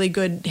that's a really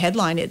good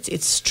headline.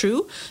 It's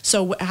true.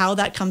 So how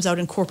that comes out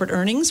in corporate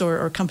earnings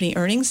or company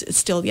earnings, it's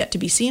still yet to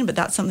be seen, but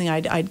that's something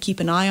I'd keep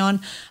an eye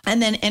on.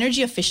 And then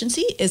energy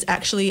efficiency is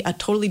actually a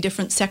totally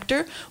different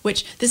sector,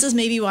 which this is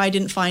maybe why I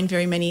didn't find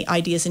very many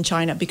ideas in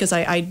China, because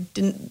I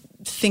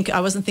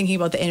wasn't thinking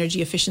about the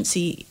energy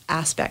efficiency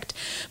aspect.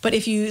 But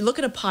if you look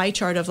at a pie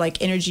chart of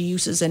like energy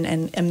uses and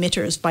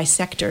emitters by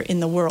sector in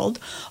the world,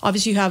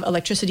 obviously you have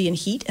electricity and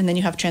heat, and then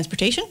you have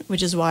transportation,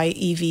 which is why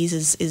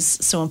EVs is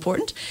so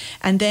important.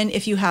 And then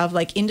if you have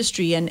like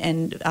industry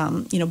and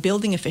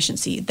building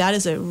efficiency, that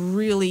is a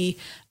really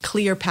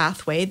clear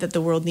pathway that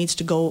the world needs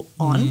to go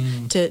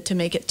on to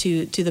make it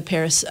to the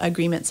Paris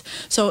agreements.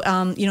 So,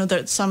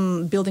 there's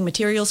some building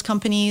materials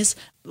companies,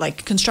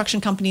 like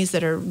construction companies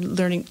that are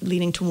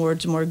leaning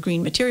towards more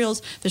green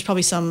materials. There's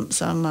probably some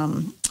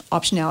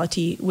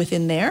optionality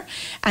within there.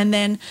 And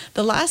then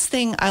the last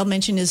thing I'll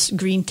mention is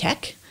green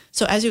tech.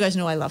 So as you guys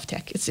know, I love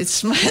tech.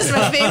 It's my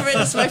favorite.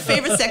 It's my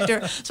favorite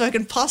sector. So I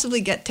can possibly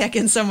get tech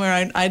in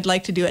somewhere. I'd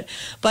like to do it.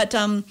 But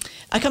a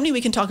company we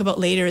can talk about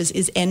later is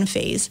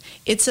Enphase.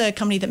 It's a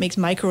company that makes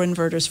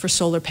microinverters for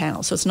solar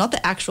panels. So it's not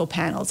the actual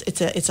panels.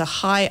 It's a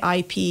high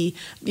IP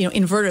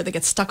inverter that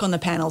gets stuck on the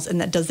panels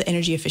and that does the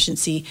energy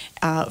efficiency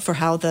for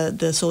how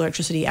the solar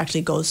electricity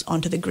actually goes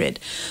onto the grid.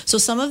 So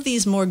some of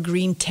these more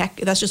green tech,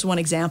 that's just one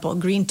example,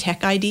 green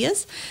tech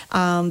ideas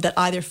that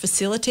either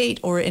facilitate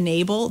or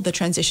enable the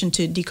transition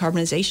to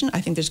decarbonization,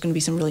 I think there's going to be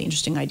some really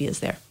interesting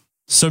ideas there.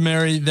 So,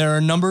 Mary, there are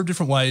a number of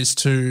different ways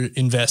to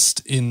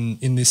invest in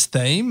this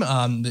theme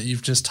that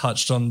you've just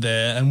touched on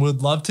there, and we'd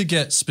love to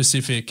get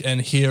specific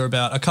and hear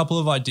about a couple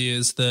of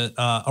ideas that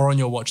are on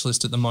your watch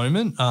list at the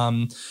moment.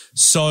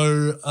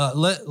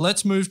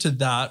 Let's move to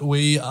that.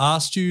 We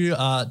asked you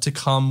to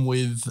come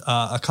with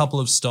a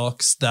couple of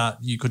stocks that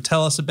you could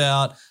tell us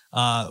about,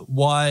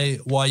 why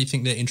you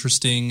think they're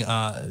interesting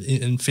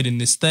and fit in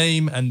this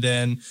theme, and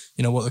then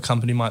what the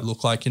company might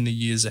look like in the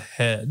years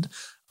ahead.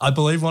 I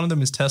believe one of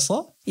them is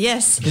Tesla.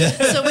 Yes.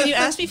 So when you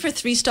asked me for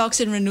 3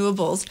 stocks in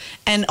renewables,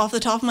 and off the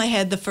top of my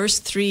head, the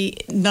first 3,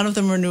 none of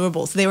them were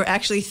renewables. They were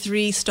actually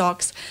 3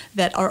 stocks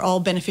that are all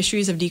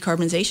beneficiaries of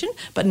decarbonization,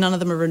 but none of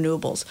them are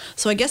renewables.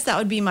 So I guess that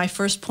would be my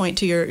first point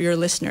to your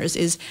listeners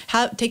is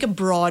take a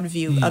broad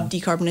view of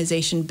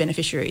decarbonization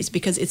beneficiaries,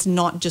 because it's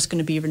not just going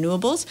to be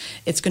renewables.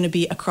 It's going to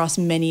be across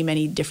many,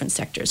 many different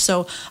sectors.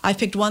 So I've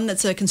picked one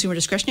that's a consumer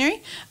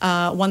discretionary,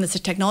 one that's a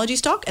technology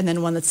stock, and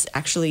then one that's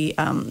actually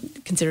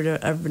considered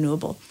a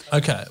renewable.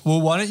 Okay. Well,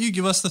 why don't you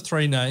give us the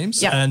 3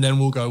 names and then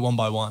we'll go one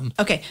by one.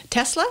 Okay.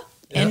 Tesla,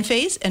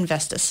 Enphase, and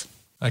Vestas.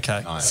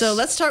 Okay. Nice. So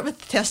let's start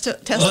with Tesla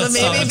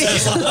maybe.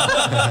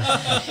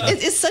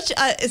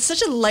 It's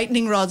such a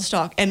lightning rod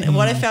stock. And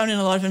what I found in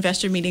a lot of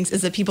investor meetings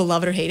is that people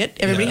love it or hate it.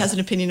 Everybody has an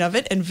opinion of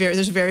it, and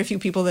there's very few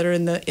people that are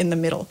in the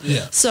middle.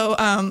 Yeah. So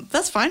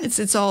that's fine.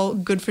 It's all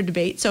good for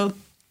debate. So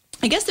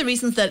I guess the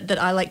reasons that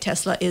I like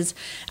Tesla is,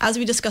 as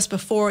we discussed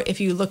before,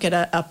 if you look at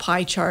a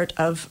pie chart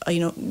of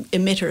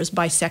emitters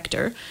by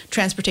sector,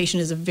 transportation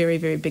is a very,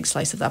 very big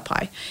slice of that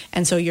pie.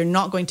 And so you're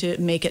not going to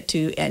make it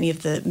to any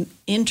of the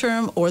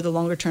interim or the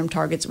longer term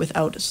targets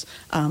without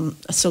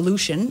a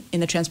solution in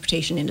the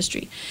transportation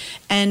industry.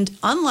 And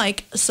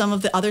unlike some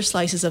of the other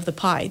slices of the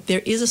pie,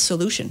 there is a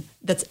solution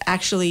that's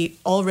actually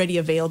already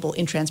available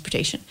in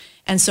transportation.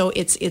 And so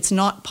it's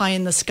not pie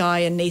in the sky,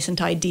 a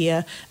nascent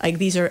idea. Like,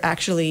 these are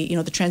actually,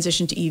 the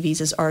transition to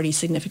EVs is already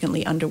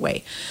significantly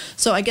underway.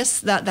 So I guess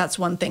that's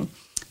one thing.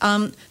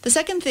 The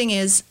second thing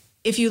is,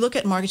 if you look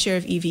at market share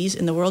of EVs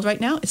in the world right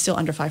now, it's still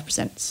under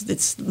 5%.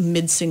 It's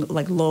mid-single,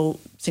 low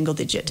single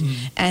digit.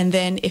 And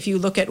then if you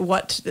look at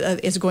what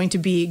is going to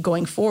be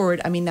going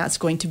forward, I mean, that's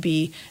going to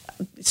be,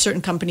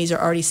 certain companies are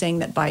already saying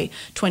that by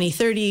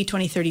 2030,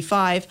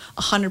 2035,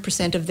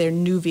 100% of their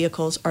new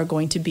vehicles are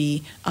going to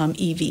be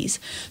EVs.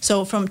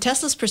 So from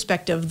Tesla's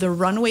perspective, the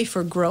runway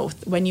for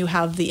growth, when you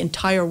have the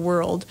entire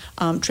world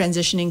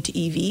transitioning to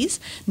EVs,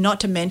 not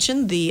to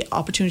mention the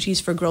opportunities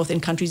for growth in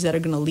countries that are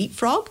going to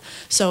leapfrog.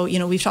 So,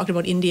 we've talked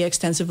about India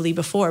extensively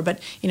before, but,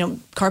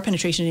 car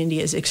penetration in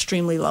India is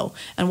extremely low.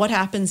 And what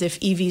happens if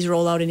EVs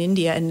roll out in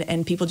India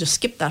and people just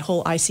skip that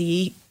whole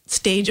ICE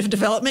stage of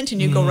development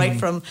and you go right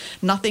from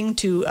nothing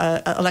to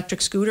an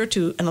electric scooter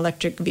to an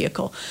electric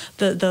vehicle?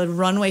 The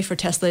runway for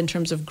Tesla in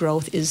terms of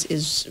growth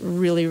is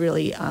really,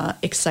 really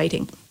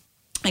exciting.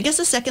 I guess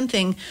the second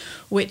thing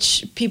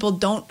which people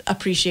don't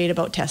appreciate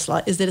about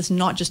Tesla is that it's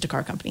not just a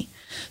car company.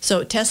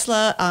 So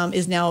Tesla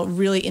is now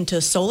really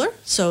into solar.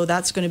 So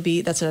that's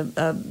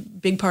a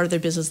big part of their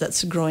business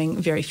that's growing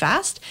very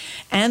fast.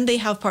 And they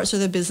have parts of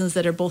their business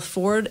that are both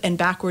forward and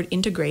backward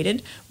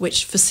integrated,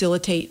 which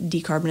facilitate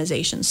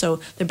decarbonization. So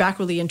they're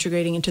backwardly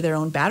integrating into their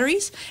own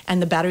batteries,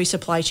 and the battery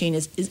supply chain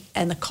is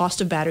and the cost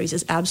of batteries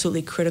is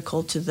absolutely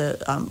critical to the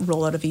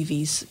rollout of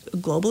EVs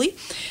globally.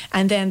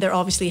 And then they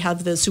obviously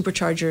have the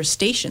supercharger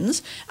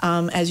stations.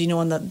 As you know,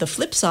 on the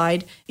flip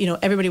side,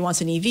 everybody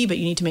wants an EV, but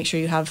you need to make sure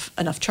you have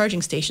enough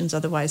charging stations.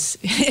 Otherwise,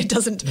 it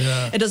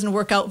doesn't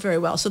work out very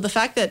well. So the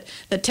fact that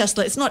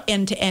Tesla, it's not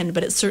end to end,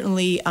 but it's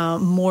certainly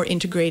more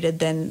integrated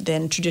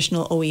than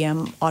traditional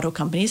OEM auto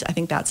companies, I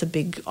think that's a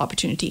big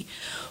opportunity.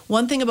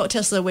 One thing about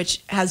Tesla,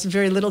 which has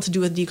very little to do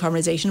with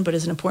decarbonization, but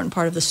is an important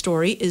part of the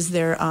story, is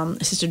their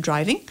assisted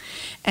driving.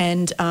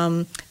 And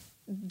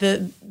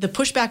the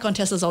pushback on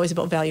Tesla is always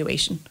about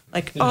valuation.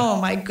 Oh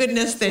my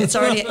goodness, it's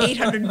already an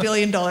 $800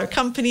 billion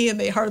company and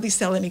they hardly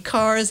sell any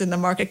cars, and the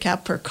market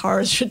cap per car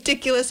is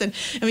ridiculous. And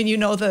I mean,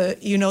 the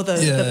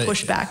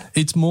pushback.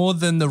 It's more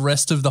than the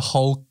rest of the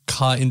whole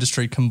car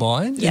industry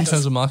combined in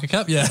terms of market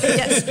cap. Yeah.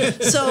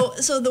 Yes.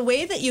 So the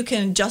way that you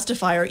can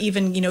justify or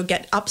even,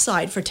 get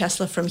upside for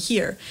Tesla from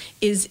here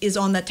is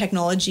on that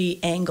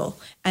technology angle,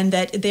 and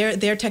that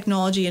their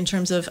technology in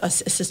terms of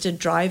assisted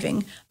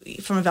driving,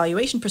 from a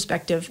valuation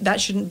perspective,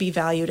 that shouldn't be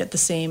valued at the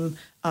same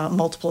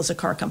multiple as a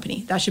car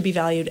company. That should be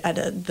valued at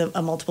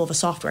a multiple of a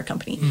software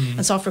company.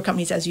 And software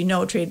companies, as you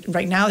know, trade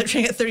right now, they're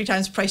trading at 30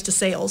 times price to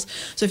sales.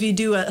 So if you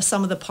do a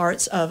sum of the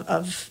parts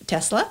of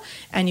Tesla,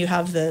 and you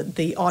have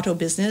the auto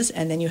business,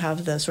 and then you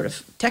have the sort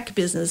of tech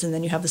business, and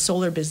then you have the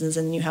solar business,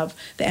 and then you have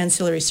the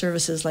ancillary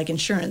services like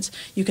insurance,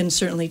 you can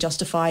certainly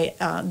justify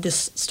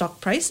this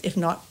stock price, if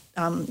not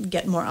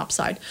get more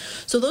upside.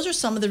 So those are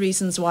some of the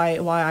reasons why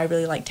I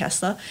really like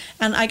Tesla.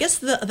 And I guess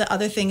the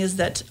other thing is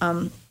that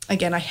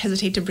again, I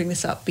hesitate to bring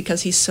this up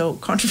because he's so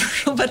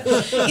controversial, but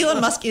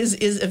Elon Musk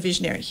is a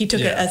visionary. He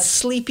took a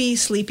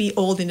sleepy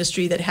old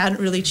industry that hadn't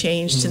really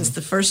changed since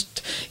the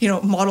first,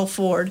 Model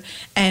Ford,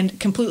 and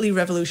completely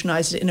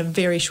revolutionized it in a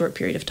very short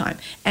period of time,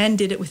 and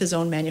did it with his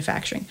own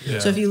manufacturing. Yeah.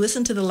 So if you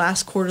listen to the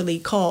last quarterly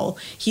call,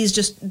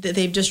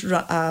 they've just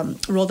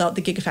rolled out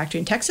the Gigafactory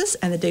in Texas,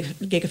 and the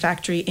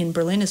Gigafactory in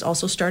Berlin is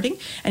also starting,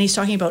 and he's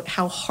talking about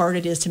how hard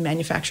it is to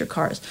manufacture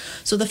cars.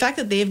 So the fact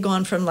that they've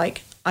gone from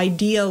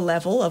idea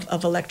level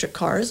of electric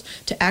cars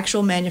to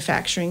actual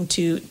manufacturing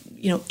to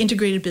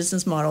integrated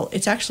business model,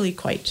 it's actually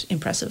quite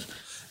impressive.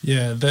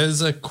 Yeah,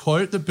 there's a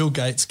quote that Bill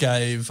Gates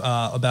gave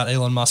about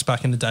Elon Musk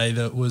back in the day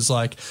that was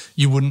like,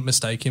 you wouldn't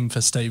mistake him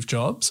for Steve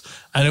Jobs.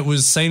 And it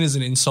was seen as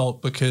an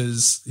insult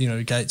because,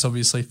 Gates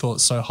obviously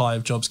thought so high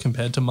of Jobs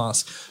compared to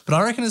Musk. But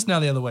I reckon it's now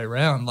the other way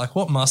around. Like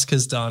what Musk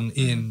has done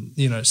in,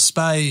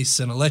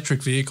 space and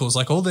electric vehicles,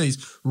 like all these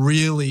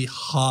really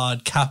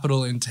hard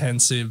capital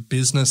intensive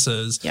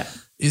businesses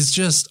is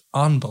just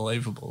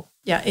unbelievable.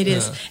 Yeah, it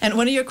is. And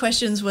one of your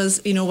questions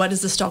was, what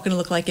is the stock going to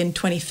look like in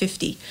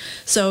 2050?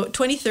 So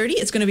 2030,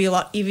 it's going to be a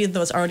lot, even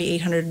though it's already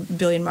 800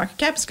 billion market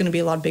cap, it's going to be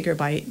a lot bigger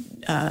by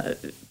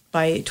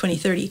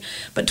 2030.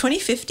 But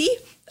 2050,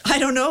 I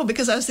don't know,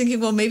 because I was thinking,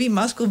 well, maybe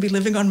Musk will be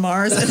living on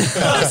Mars and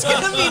there's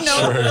going to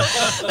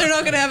be they're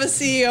not going to have a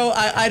CEO.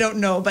 I don't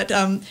know. But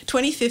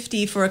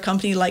 2050 for a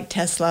company like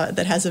Tesla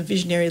that has a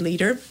visionary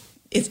leader,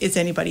 it's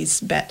anybody's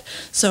bet.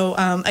 So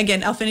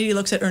again, Alphinity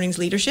looks at earnings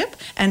leadership.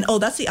 And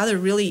that's the other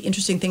really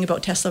interesting thing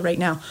about Tesla right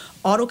now.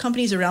 Auto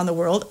companies around the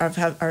world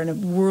are in a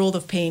world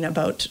of pain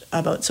about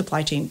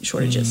supply chain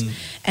shortages.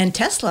 And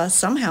Tesla,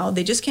 somehow,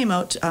 they just came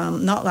out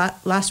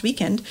last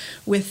weekend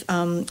with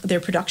their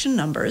production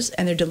numbers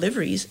and their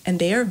deliveries, and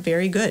they are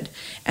very good.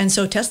 And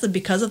so Tesla,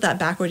 because of that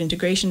backward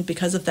integration,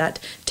 because of that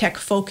tech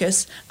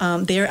focus,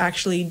 they are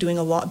actually doing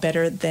a lot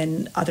better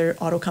than other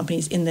auto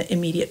companies in the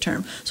immediate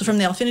term. So from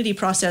the Alphinity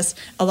process,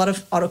 a lot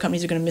of auto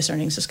companies are going to miss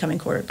earnings this coming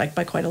quarter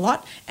by quite a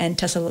lot, and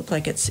Tesla looks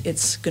like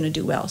it's going to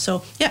do well.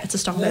 So it's a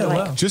stock that I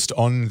like. Wow. Just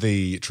on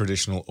the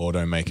traditional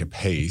automaker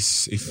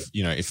piece,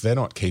 if they're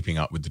not keeping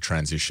up with the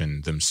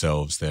transition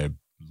themselves, they're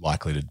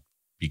likely to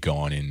be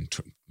gone in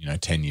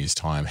 10 years'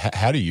 time.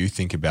 How do you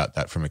think about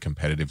that from a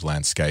competitive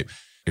landscape?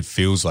 It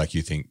feels like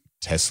you think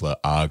Tesla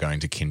are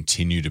going to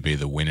continue to be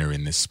the winner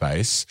in this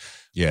space.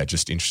 Yeah,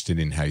 just interested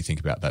in how you think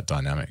about that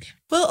dynamic.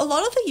 Well, a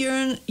lot of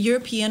the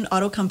European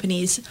auto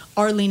companies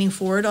are leaning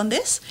forward on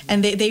this,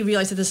 and they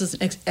realize that this is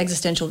an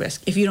existential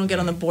risk. If you don't get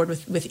on the board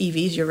with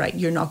EVs, you're right,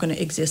 you're not going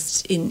to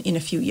exist in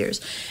a few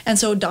years. And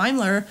so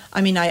Daimler,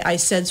 I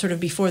said sort of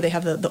before, they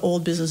have the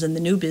old business and the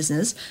new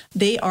business.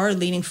 They are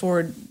leaning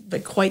forward,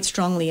 but quite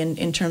strongly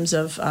in terms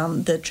of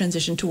the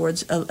transition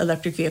towards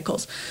electric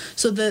vehicles.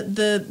 So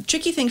the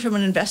tricky thing from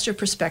an investor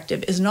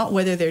perspective is not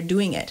whether they're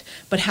doing it,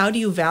 but how do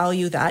you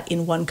value that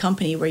in one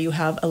company where you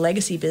have a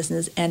legacy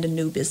business and a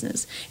new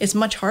business? It's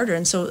much harder.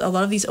 And so a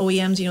lot of these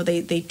OEMs,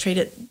 they trade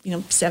at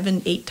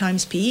 7-8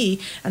 times PE,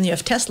 and you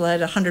have Tesla at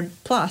 100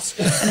 plus.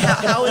 And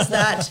how is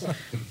that?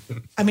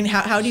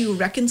 How do you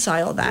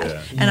reconcile that?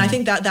 Yeah. And I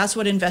think that's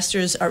what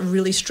investors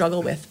really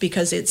struggle with,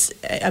 because it's,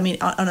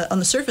 on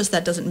the surface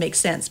that doesn't make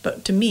sense.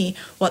 But to me,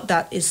 what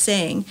that is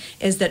saying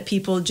is that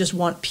people just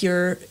want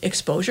pure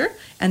exposure,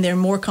 and they're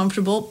more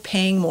comfortable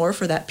paying more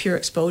for that pure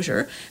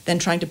exposure than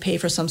trying to pay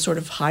for some sort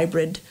of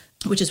hybrid,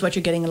 which is what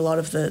you're getting in a lot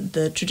of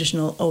the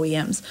traditional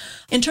OEMs.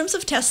 In terms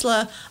of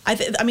Tesla,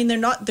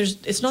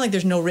 it's not like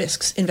there's no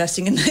risks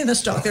investing in the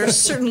stock. There are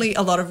certainly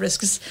a lot of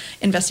risks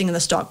investing in the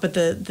stock, but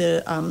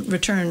the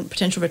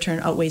potential return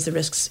outweighs the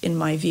risks in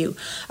my view.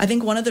 I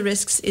think one of the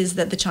risks is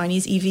that the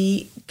Chinese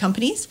EV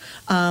companies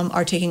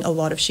are taking a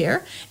lot of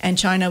share. And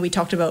China, we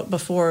talked about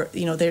before,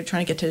 they're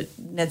trying to get to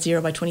net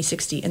zero by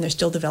 2060, and they're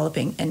still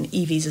developing, and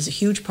EVs is a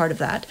huge part of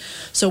that.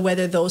 So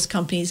whether those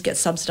companies get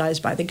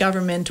subsidized by the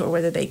government, or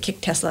whether they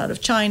kick Tesla out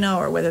of China,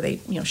 or whether they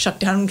shut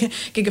down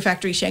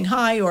Gigafactory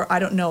Shanghai, or I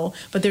don't know,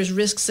 but there's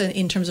risks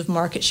in terms of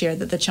market share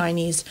that the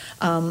Chinese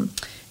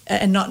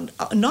and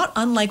not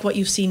unlike what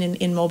you've seen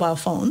in mobile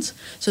phones,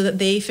 so that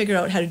they figure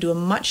out how to do a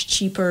much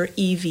cheaper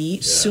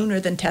EV sooner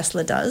than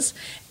Tesla does,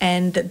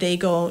 and that they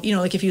go,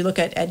 like if you look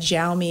at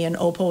Xiaomi and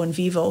Oppo and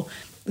Vivo,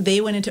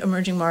 they went into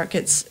emerging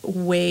markets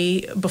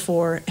way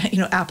before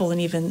Apple and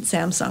even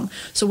Samsung.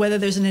 So whether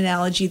there's an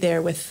analogy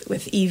there with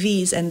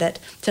EVs, and that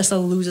Tesla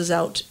loses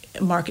out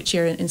market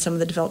share in some of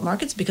the developed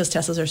markets because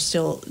Teslas are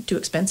still too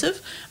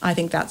expensive, I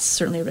think that's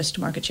certainly a risk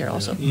to market share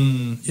also.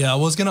 I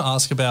was going to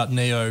ask about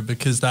NIO,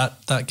 because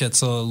that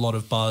gets a lot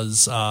of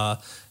buzz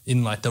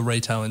in like the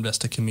retail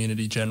investor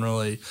community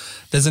generally.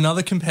 There's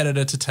another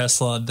competitor to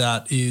Tesla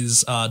that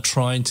is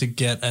trying to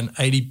get an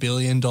 $80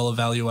 billion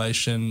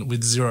valuation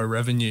with zero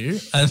revenue,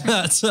 and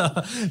that's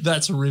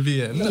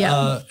Rivian.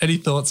 Yeah. Any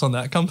thoughts on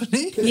that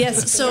company?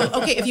 Yes. So,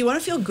 okay, if you want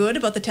to feel good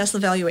about the Tesla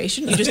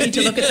valuation, you just need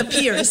to look at the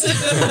peers.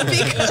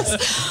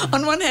 Because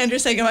on one hand, you're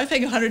saying, am I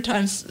paying 100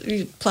 times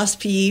plus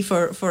PE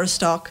for a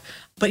stock?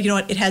 but you know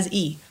what? It has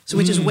E, so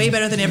which is way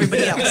better than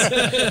everybody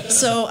else.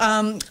 So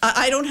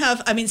I don't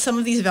have. I mean, some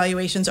of these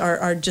evaluations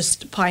are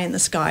just pie in the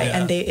sky,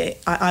 and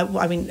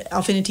I mean,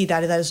 Alphinity,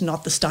 that is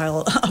not the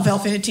style of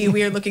Alphinity.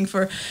 We are looking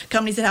for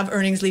companies that have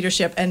earnings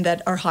leadership and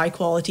that are high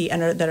quality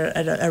and that are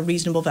at a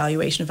reasonable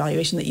valuation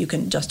that you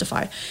can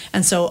justify.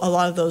 And so a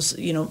lot of those,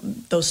 you know,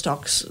 those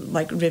stocks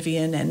like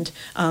Rivian and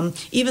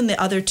even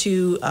the other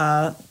two.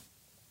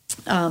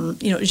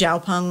 You know,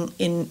 Xiaopeng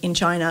in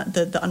China,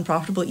 the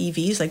unprofitable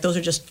EVs, like those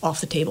are just off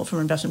the table from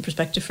an investment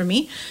perspective for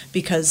me,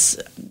 because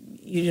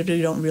you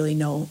don't really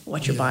know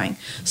what you're buying.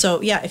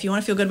 So yeah, if you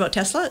want to feel good about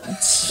Tesla,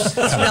 it's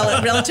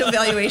relative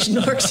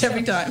valuation works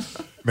every time.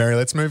 Mary,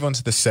 let's move on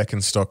to the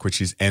second stock, which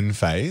is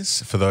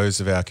Enphase. For those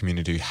of our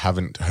community who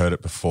haven't heard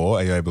it before,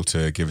 are you able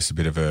to give us a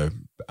bit of a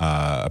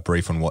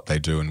brief on what they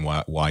do and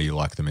why you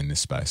like them in this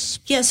space?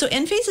 Yeah, so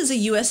Enphase is a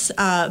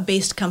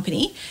US-based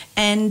company,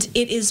 and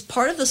it is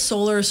part of the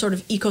solar sort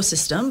of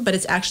ecosystem, but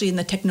it's actually in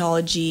the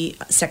technology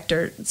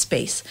sector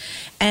space.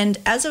 And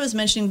as I was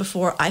mentioning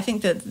before, I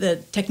think that the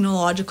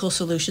technological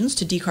solutions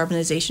to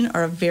decarbonization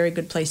are a very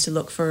good place to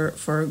look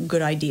for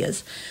good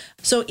ideas.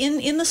 So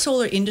in the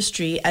solar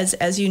industry,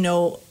 as you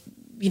know,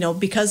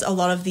 because a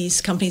lot of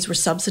these companies were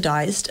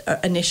subsidized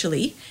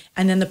initially,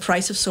 and then the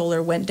price of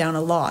solar went down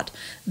a lot,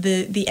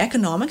 the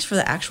economics for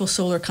the actual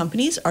solar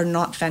companies are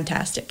not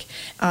fantastic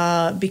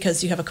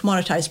because you have a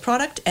commoditized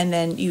product, and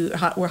then you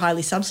were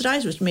highly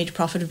subsidized, which made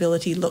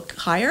profitability look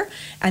higher.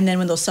 And then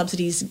when those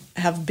subsidies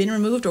have been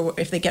removed, or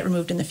if they get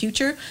removed in the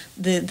future,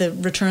 the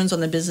returns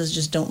on the business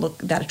just don't look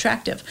that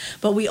attractive.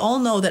 But we all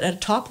know that at a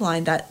top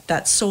line,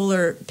 that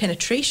solar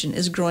penetration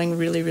is growing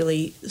really,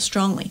 really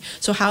strongly.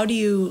 So how do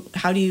you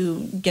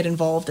get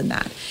involved in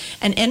that?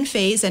 And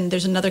Enphase, and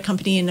there's another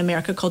company in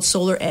America called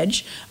Solar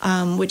Edge,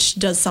 which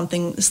does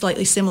something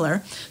slightly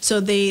similar. So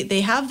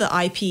they have the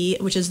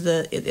IP, which is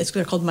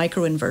they're called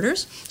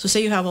microinverters. So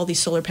say you have all these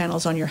solar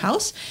panels on your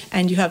house,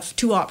 and you have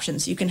two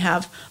options. You can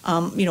have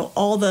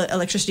all the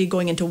electricity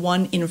going into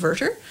one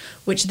inverter,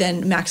 which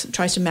then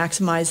tries to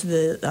maximize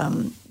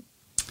the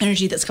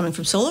energy that's coming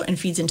from solar and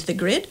feeds into the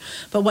grid.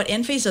 But what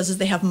Enphase does is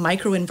they have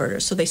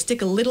microinverters. So they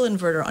stick a little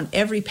inverter on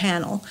every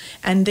panel,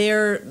 and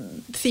their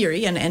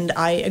theory, and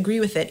I agree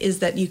with it, is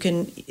that you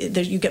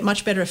get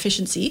much better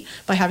efficiency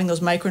by having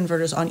those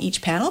microinverters on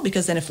each panel,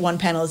 because then if one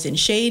panel is in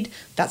shade,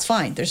 that's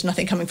fine. There's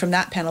nothing coming from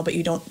that panel, but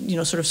you don't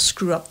sort of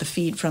screw up the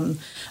feed from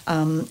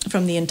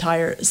the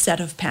entire set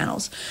of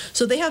panels.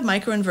 So they have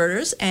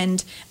microinverters,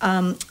 and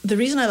the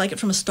reason I like it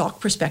from a stock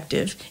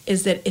perspective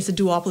is that it's a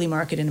duopoly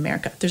market in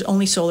America. There's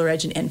only Solar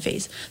Edge and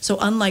Enphase. So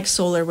unlike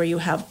solar, where you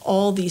have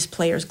all these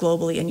players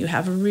globally, and you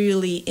have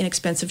really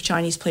inexpensive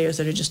Chinese players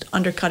that are just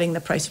undercutting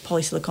the price of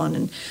polysilicon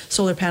and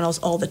solar panels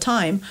all the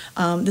time,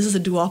 this is a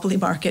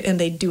duopoly market, and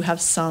they do have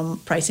some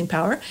pricing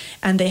power,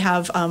 and they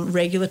have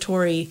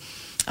regulatory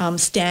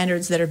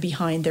standards that are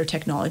behind their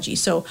technology.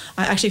 So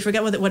I actually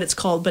forget what it's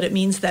called, but it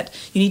means that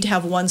you need to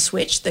have one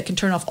switch that can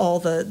turn off all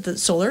the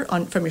solar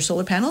from your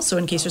solar panels. So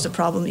in case there's a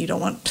problem, you don't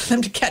want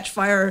them to catch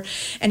fire or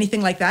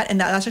anything like that. And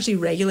that's actually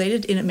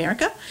regulated in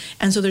America.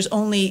 And so that's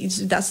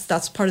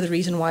part of the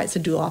reason why it's a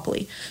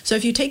duopoly. So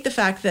if you take the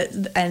fact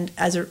that, and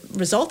as a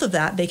result of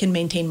that, they can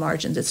maintain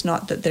margins. It's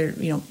not that they're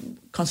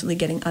constantly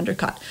getting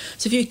undercut.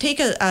 So if you take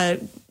a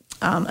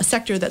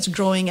sector that's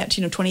growing at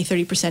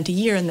 20-30% a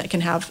year, and that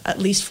can have at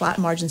least flat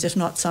margins, if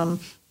not some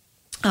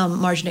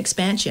margin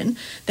expansion,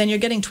 then you're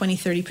getting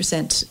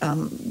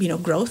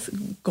 20-30% growth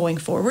going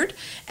forward.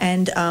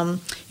 And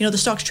the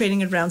stock's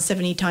trading at around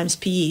 70 times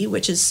PE,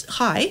 which is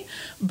high,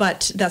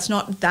 but that's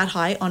not that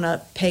high on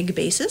a PEG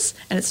basis,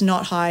 and it's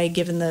not high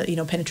given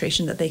the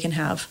penetration that they can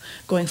have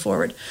going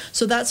forward.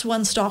 So that's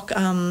one stock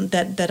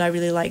that I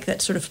really like,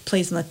 that sort of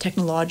plays on the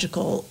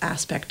technological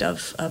aspect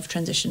of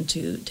transition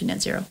to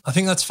net zero. I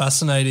think that's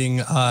fascinating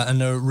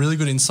and a really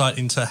good insight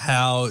into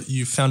how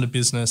you found a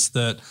business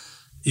that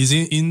is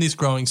in this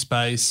growing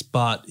space,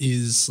 but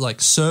is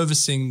like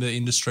servicing the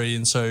industry,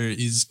 and so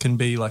can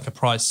be like a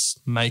price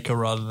maker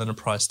rather than a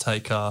price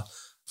taker.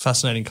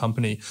 Fascinating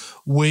company.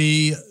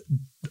 We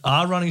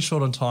are running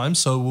short on time,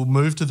 so we'll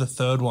move to the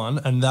third one,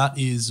 and that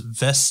is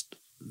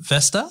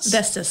Vestas?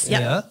 Vestas,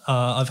 yeah.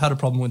 I've had a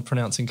problem with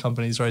pronouncing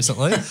companies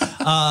recently.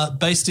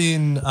 Based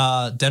in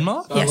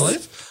Denmark, yes. I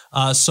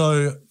believe.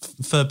 So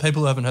for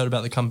people who haven't heard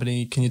about the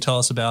company, can you tell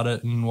us about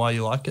it and why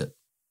you like it?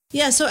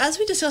 Yeah, so as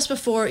we discussed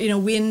before,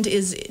 wind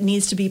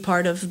needs to be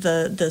part of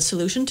the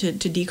solution to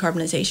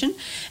decarbonization,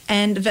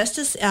 and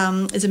Vestas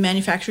is a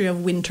manufacturer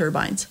of wind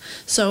turbines.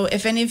 So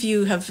if any of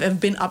you have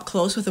been up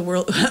close with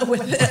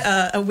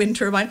a wind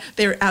turbine,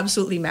 they're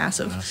absolutely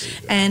massive.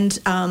 And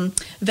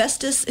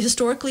Vestas,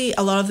 historically,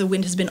 a lot of the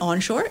wind has been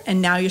onshore,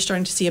 and now you're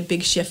starting to see a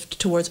big shift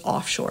towards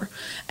offshore,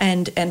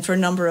 and for a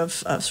number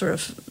of sort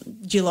of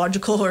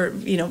geological or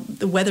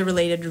the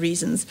weather-related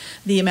reasons,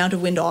 the amount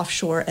of wind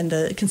offshore and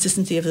the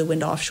consistency of the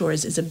wind offshore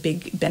is a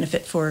big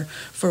benefit for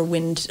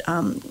wind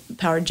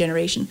powered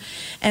generation.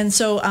 And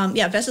so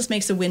Vestas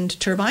makes the wind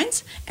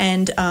turbines,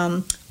 and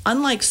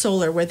unlike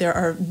solar, where there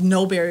are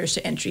no barriers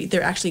to entry,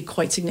 there are actually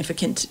quite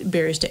significant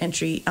barriers to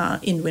entry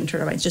in wind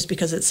turbines, just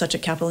because it's such a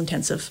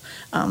capital-intensive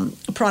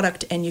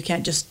product, and you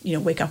can't just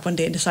wake up one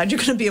day and decide you're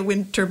going to be a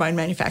wind turbine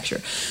manufacturer.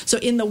 So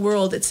in the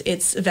world,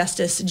 it's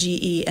Vestas,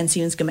 GE, and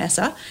Siemens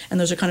Gamesa, and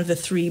those are kind of the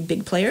three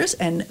big players.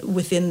 And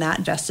within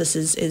that, Vestas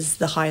is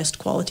the highest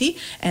quality,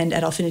 and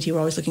at Alphinity, we're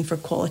always looking for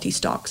quality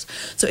stocks.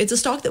 So it's a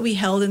stock that we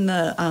held in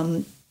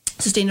the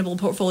sustainable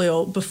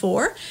portfolio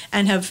before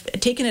and have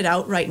taken it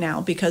out right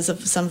now because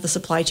of some of the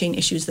supply chain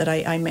issues that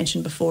I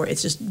mentioned before.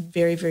 It's just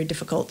very, very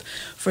difficult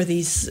for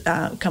these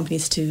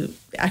companies to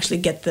actually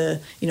get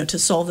to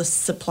solve the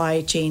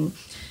supply chain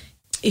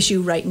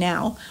issue right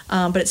now.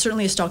 But it's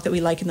certainly a stock that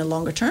we like in the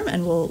longer term,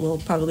 and we'll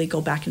probably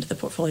go back into the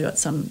portfolio at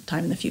some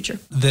time in the future.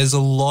 There's a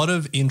lot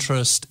of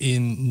interest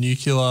in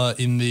nuclear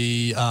in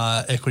the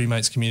Equity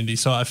Mates community.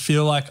 So I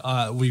feel like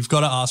we've got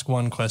to ask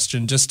one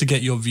question just to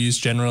get your views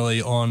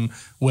generally on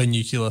where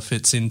nuclear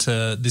fits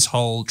into this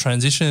whole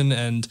transition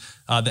and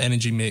the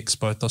energy mix,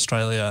 both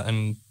Australia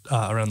and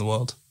around the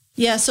world.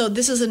 Yeah, so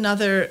this is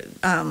another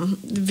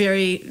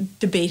very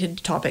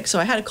debated topic. So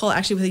I had a call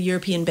actually with a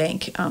European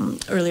bank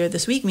earlier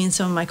this week, me and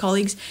some of my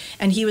colleagues,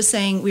 and he was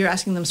saying, we were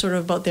asking them sort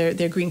of about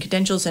their green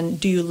credentials and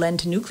do you lend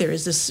to nuclear?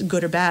 Is this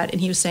good or bad?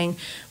 And he was saying,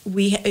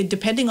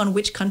 depending on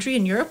which country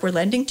in Europe we're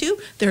lending to,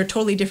 there are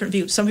totally different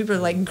views. Some people are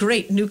like,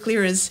 great,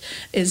 nuclear is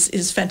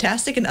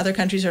fantastic, and other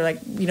countries are like,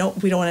 we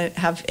don't want to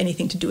have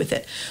anything to do with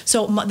it.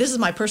 So this is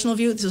my personal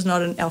view. This is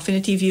not an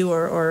Alphinity view,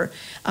 or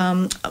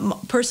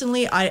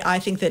personally, I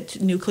think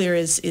that nuclear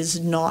is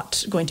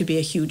not going to be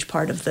a huge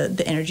part of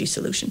the energy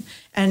solution.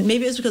 And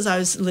maybe it's because I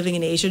was living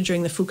in Asia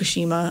during the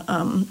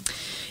Fukushima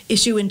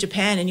issue in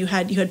Japan, and you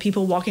had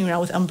people walking around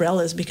with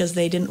umbrellas because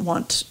they didn't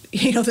want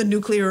the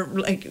nuclear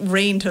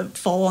rain to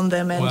fall on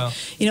them. And wow.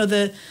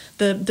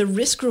 The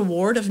risk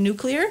reward of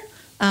nuclear,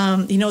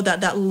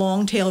 that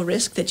long tail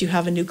risk that you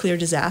have a nuclear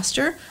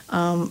disaster,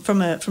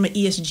 from an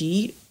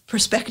ESG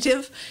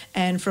perspective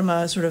and from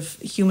a sort of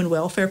human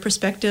welfare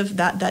perspective,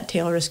 that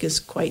tail risk is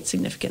quite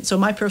significant. So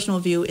my personal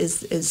view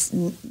is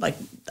like,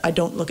 I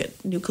don't look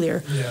at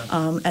nuclear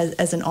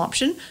as an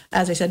option.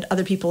 As I said,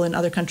 other people in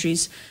other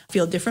countries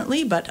feel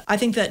differently, but I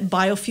think that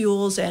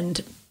biofuels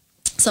and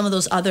some of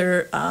those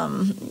other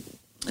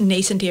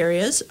nascent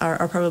areas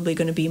are probably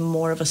going to be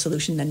more of a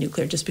solution than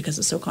nuclear, just because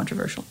it's so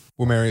controversial.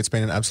 Well, Mary, it's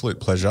been an absolute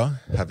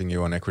pleasure having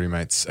you on Equity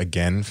Mates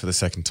again for the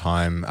second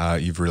time.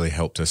 You've really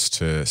helped us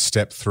to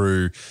step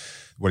through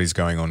what is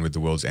going on with the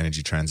world's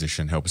energy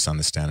transition, help us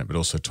understand it, but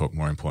also talk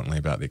more importantly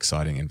about the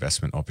exciting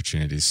investment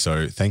opportunities.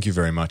 So thank you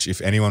very much.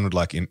 If anyone would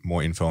like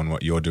more info on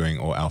what you're doing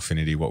or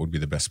Alphinity, what would be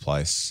the best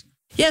place?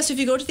 Yeah, so if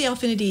you go to the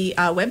Alphinity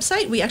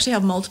website, we actually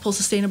have multiple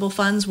sustainable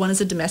funds. One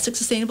is a domestic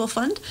sustainable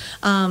fund.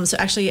 So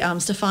actually,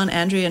 Stefan,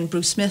 Andrea, and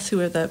Bruce Smith,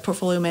 who are the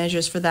portfolio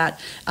managers for that,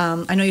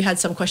 I know you had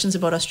some questions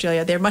about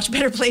Australia. They're much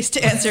better placed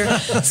to answer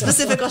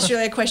specific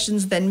Australia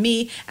questions than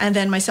me. And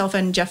then myself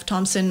and Jeff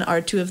Thompson are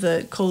two of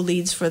the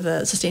co-leads for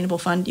the sustainable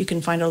fund. You can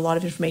find a lot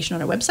of information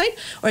on our website.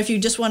 Or if you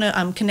just want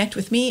to connect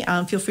with me,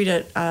 feel free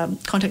to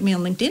contact me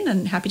on LinkedIn,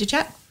 and happy to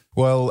chat.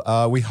 Well,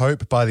 we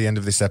hope by the end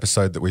of this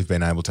episode that we've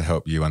been able to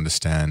help you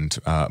understand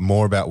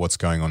more about what's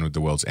going on with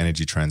the world's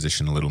energy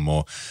transition a little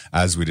more.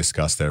 As we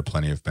discussed, there are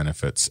plenty of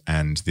benefits.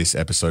 And this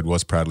episode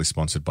was proudly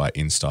sponsored by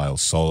InStyle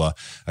Solar,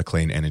 a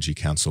Clean Energy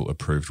Council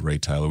approved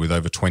retailer with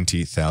over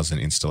 20,000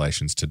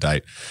 installations to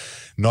date.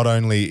 Not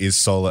only is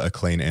solar a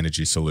clean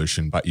energy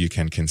solution, but you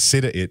can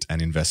consider it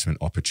an investment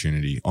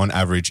opportunity. On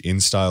average,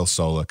 InStyle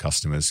Solar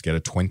customers get a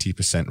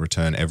 20%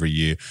 return every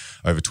year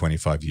over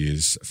 25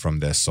 years from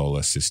their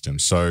solar system.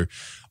 So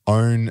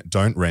own,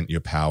 don't rent your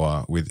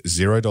power. With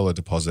 $0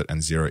 deposit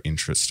and zero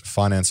interest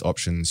finance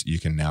options, you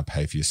can now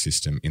pay for your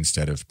system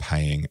instead of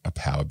paying a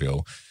power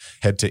bill.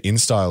 Head to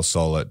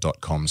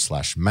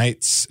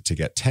instylesolar.com/mates to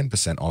get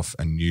 10% off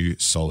a new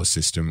solar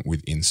system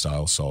with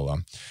InStyle Solar.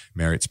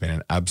 Mary, it's been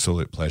an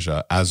absolute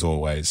pleasure. As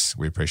always,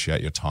 we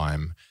appreciate your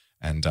time,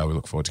 and we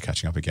look forward to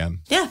catching up again.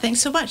 Yeah, thanks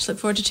so much. Look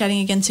forward to chatting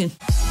again soon.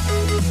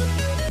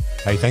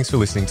 Hey, thanks for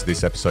listening to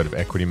this episode of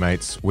Equity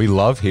Mates. We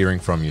love hearing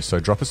from you,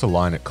 so drop us a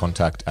line at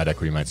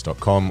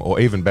contact@equitymates.com, or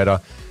even better,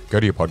 go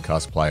to your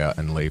podcast player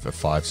and leave a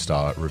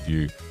 5-star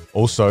review.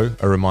 Also,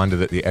 a reminder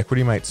that the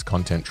Equity Mates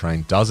content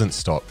train doesn't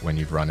stop when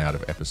you've run out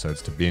of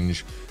episodes to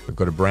binge. We've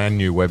got a brand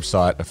new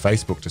website, a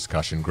Facebook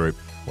discussion group.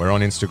 We're on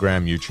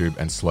Instagram, YouTube,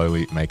 and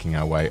slowly making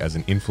our way as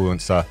an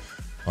influencer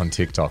on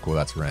TikTok. Well,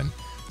 that's Ren.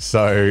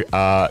 So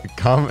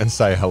come and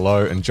say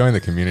hello and join the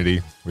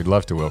community. We'd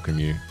love to welcome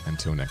you.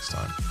 Until next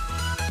time.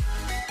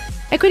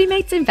 Equity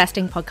Mates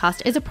Investing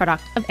Podcast is a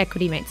product of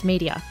Equity Mates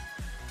Media.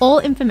 All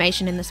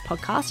information in this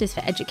podcast is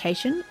for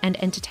education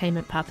and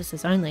entertainment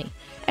purposes only.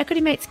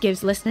 Equity Mates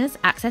gives listeners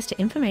access to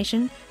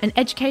information and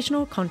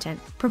educational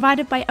content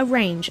provided by a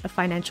range of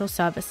financial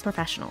service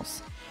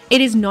professionals. It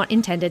is not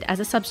intended as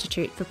a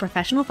substitute for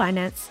professional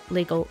finance,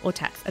 legal, or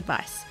tax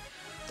advice.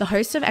 The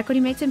hosts of Equity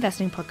Mates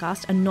Investing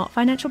Podcast are not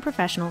financial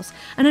professionals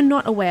and are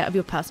not aware of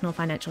your personal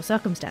financial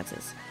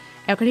circumstances.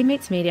 Equity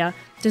Mates Media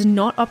does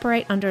not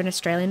operate under an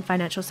Australian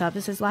Financial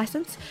Services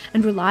licence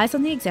and relies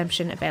on the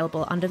exemption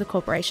available under the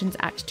Corporations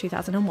Act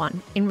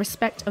 2001 in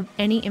respect of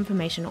any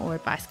information or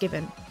advice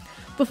given.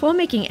 Before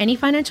making any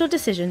financial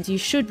decisions, you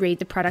should read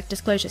the product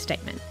disclosure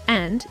statement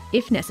and,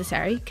 if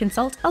necessary,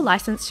 consult a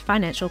licensed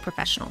financial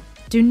professional.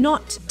 Do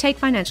not take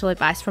financial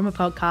advice from a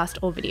podcast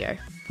or video.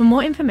 For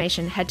more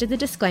information, head to the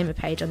disclaimer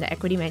page on the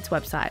Equity Mates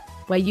website,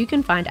 where you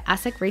can find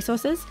ASIC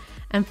resources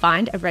and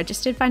find a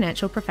registered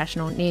financial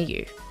professional near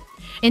you.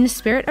 In the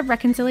spirit of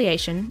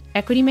reconciliation,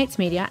 Equity Mates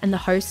Media and the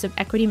hosts of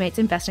Equity Mates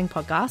Investing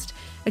Podcast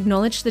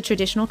acknowledge the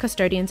traditional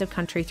custodians of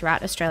country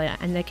throughout Australia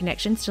and their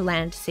connections to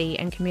land, sea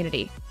and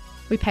community.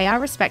 We pay our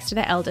respects to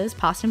their elders,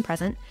 past and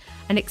present,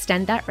 and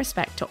extend that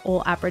respect to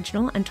all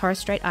Aboriginal and Torres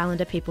Strait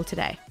Islander people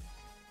today.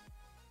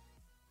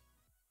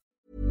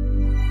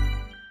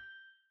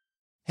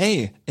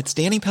 Hey, it's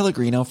Danny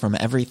Pellegrino from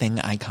Everything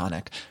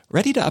Iconic.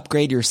 Ready to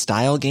upgrade your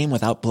style game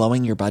without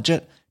blowing your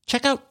budget?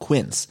 Check out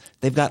Quince.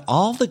 They've got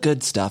all the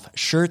good stuff,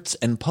 shirts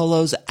and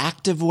polos,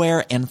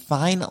 activewear, and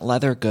fine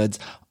leather goods,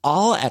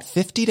 all at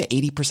 50 to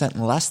 80%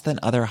 less than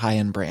other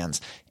high-end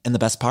brands. And the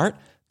best part?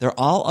 They're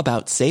all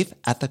about safe,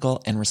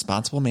 ethical, and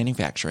responsible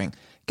manufacturing.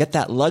 Get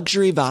that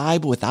luxury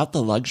vibe without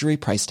the luxury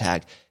price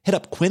tag. Hit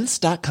up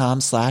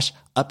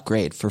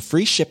quince.com/upgrade for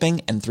free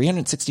shipping and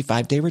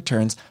 365-day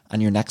returns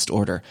on your next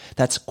order.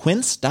 That's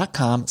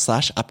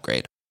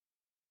quince.com/upgrade.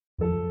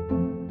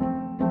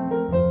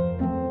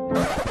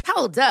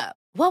 Hold up.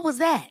 What was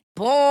that?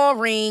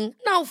 Boring.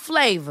 No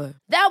flavor.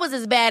 That was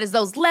as bad as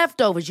those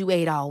leftovers you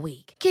ate all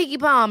week. Keke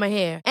Palmer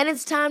here. And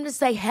it's time to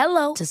say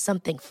hello to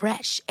something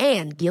fresh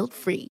and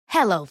guilt-free.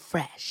 Hello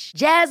Fresh.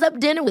 Jazz up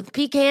dinner with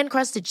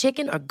pecan-crusted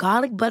chicken or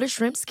garlic butter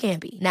shrimp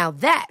scampi. Now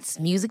that's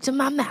music to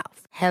my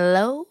mouth.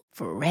 Hello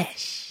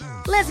Fresh.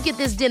 Let's get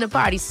this dinner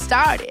party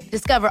started.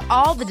 Discover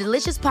all the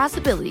delicious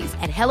possibilities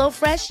at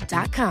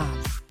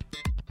HelloFresh.com.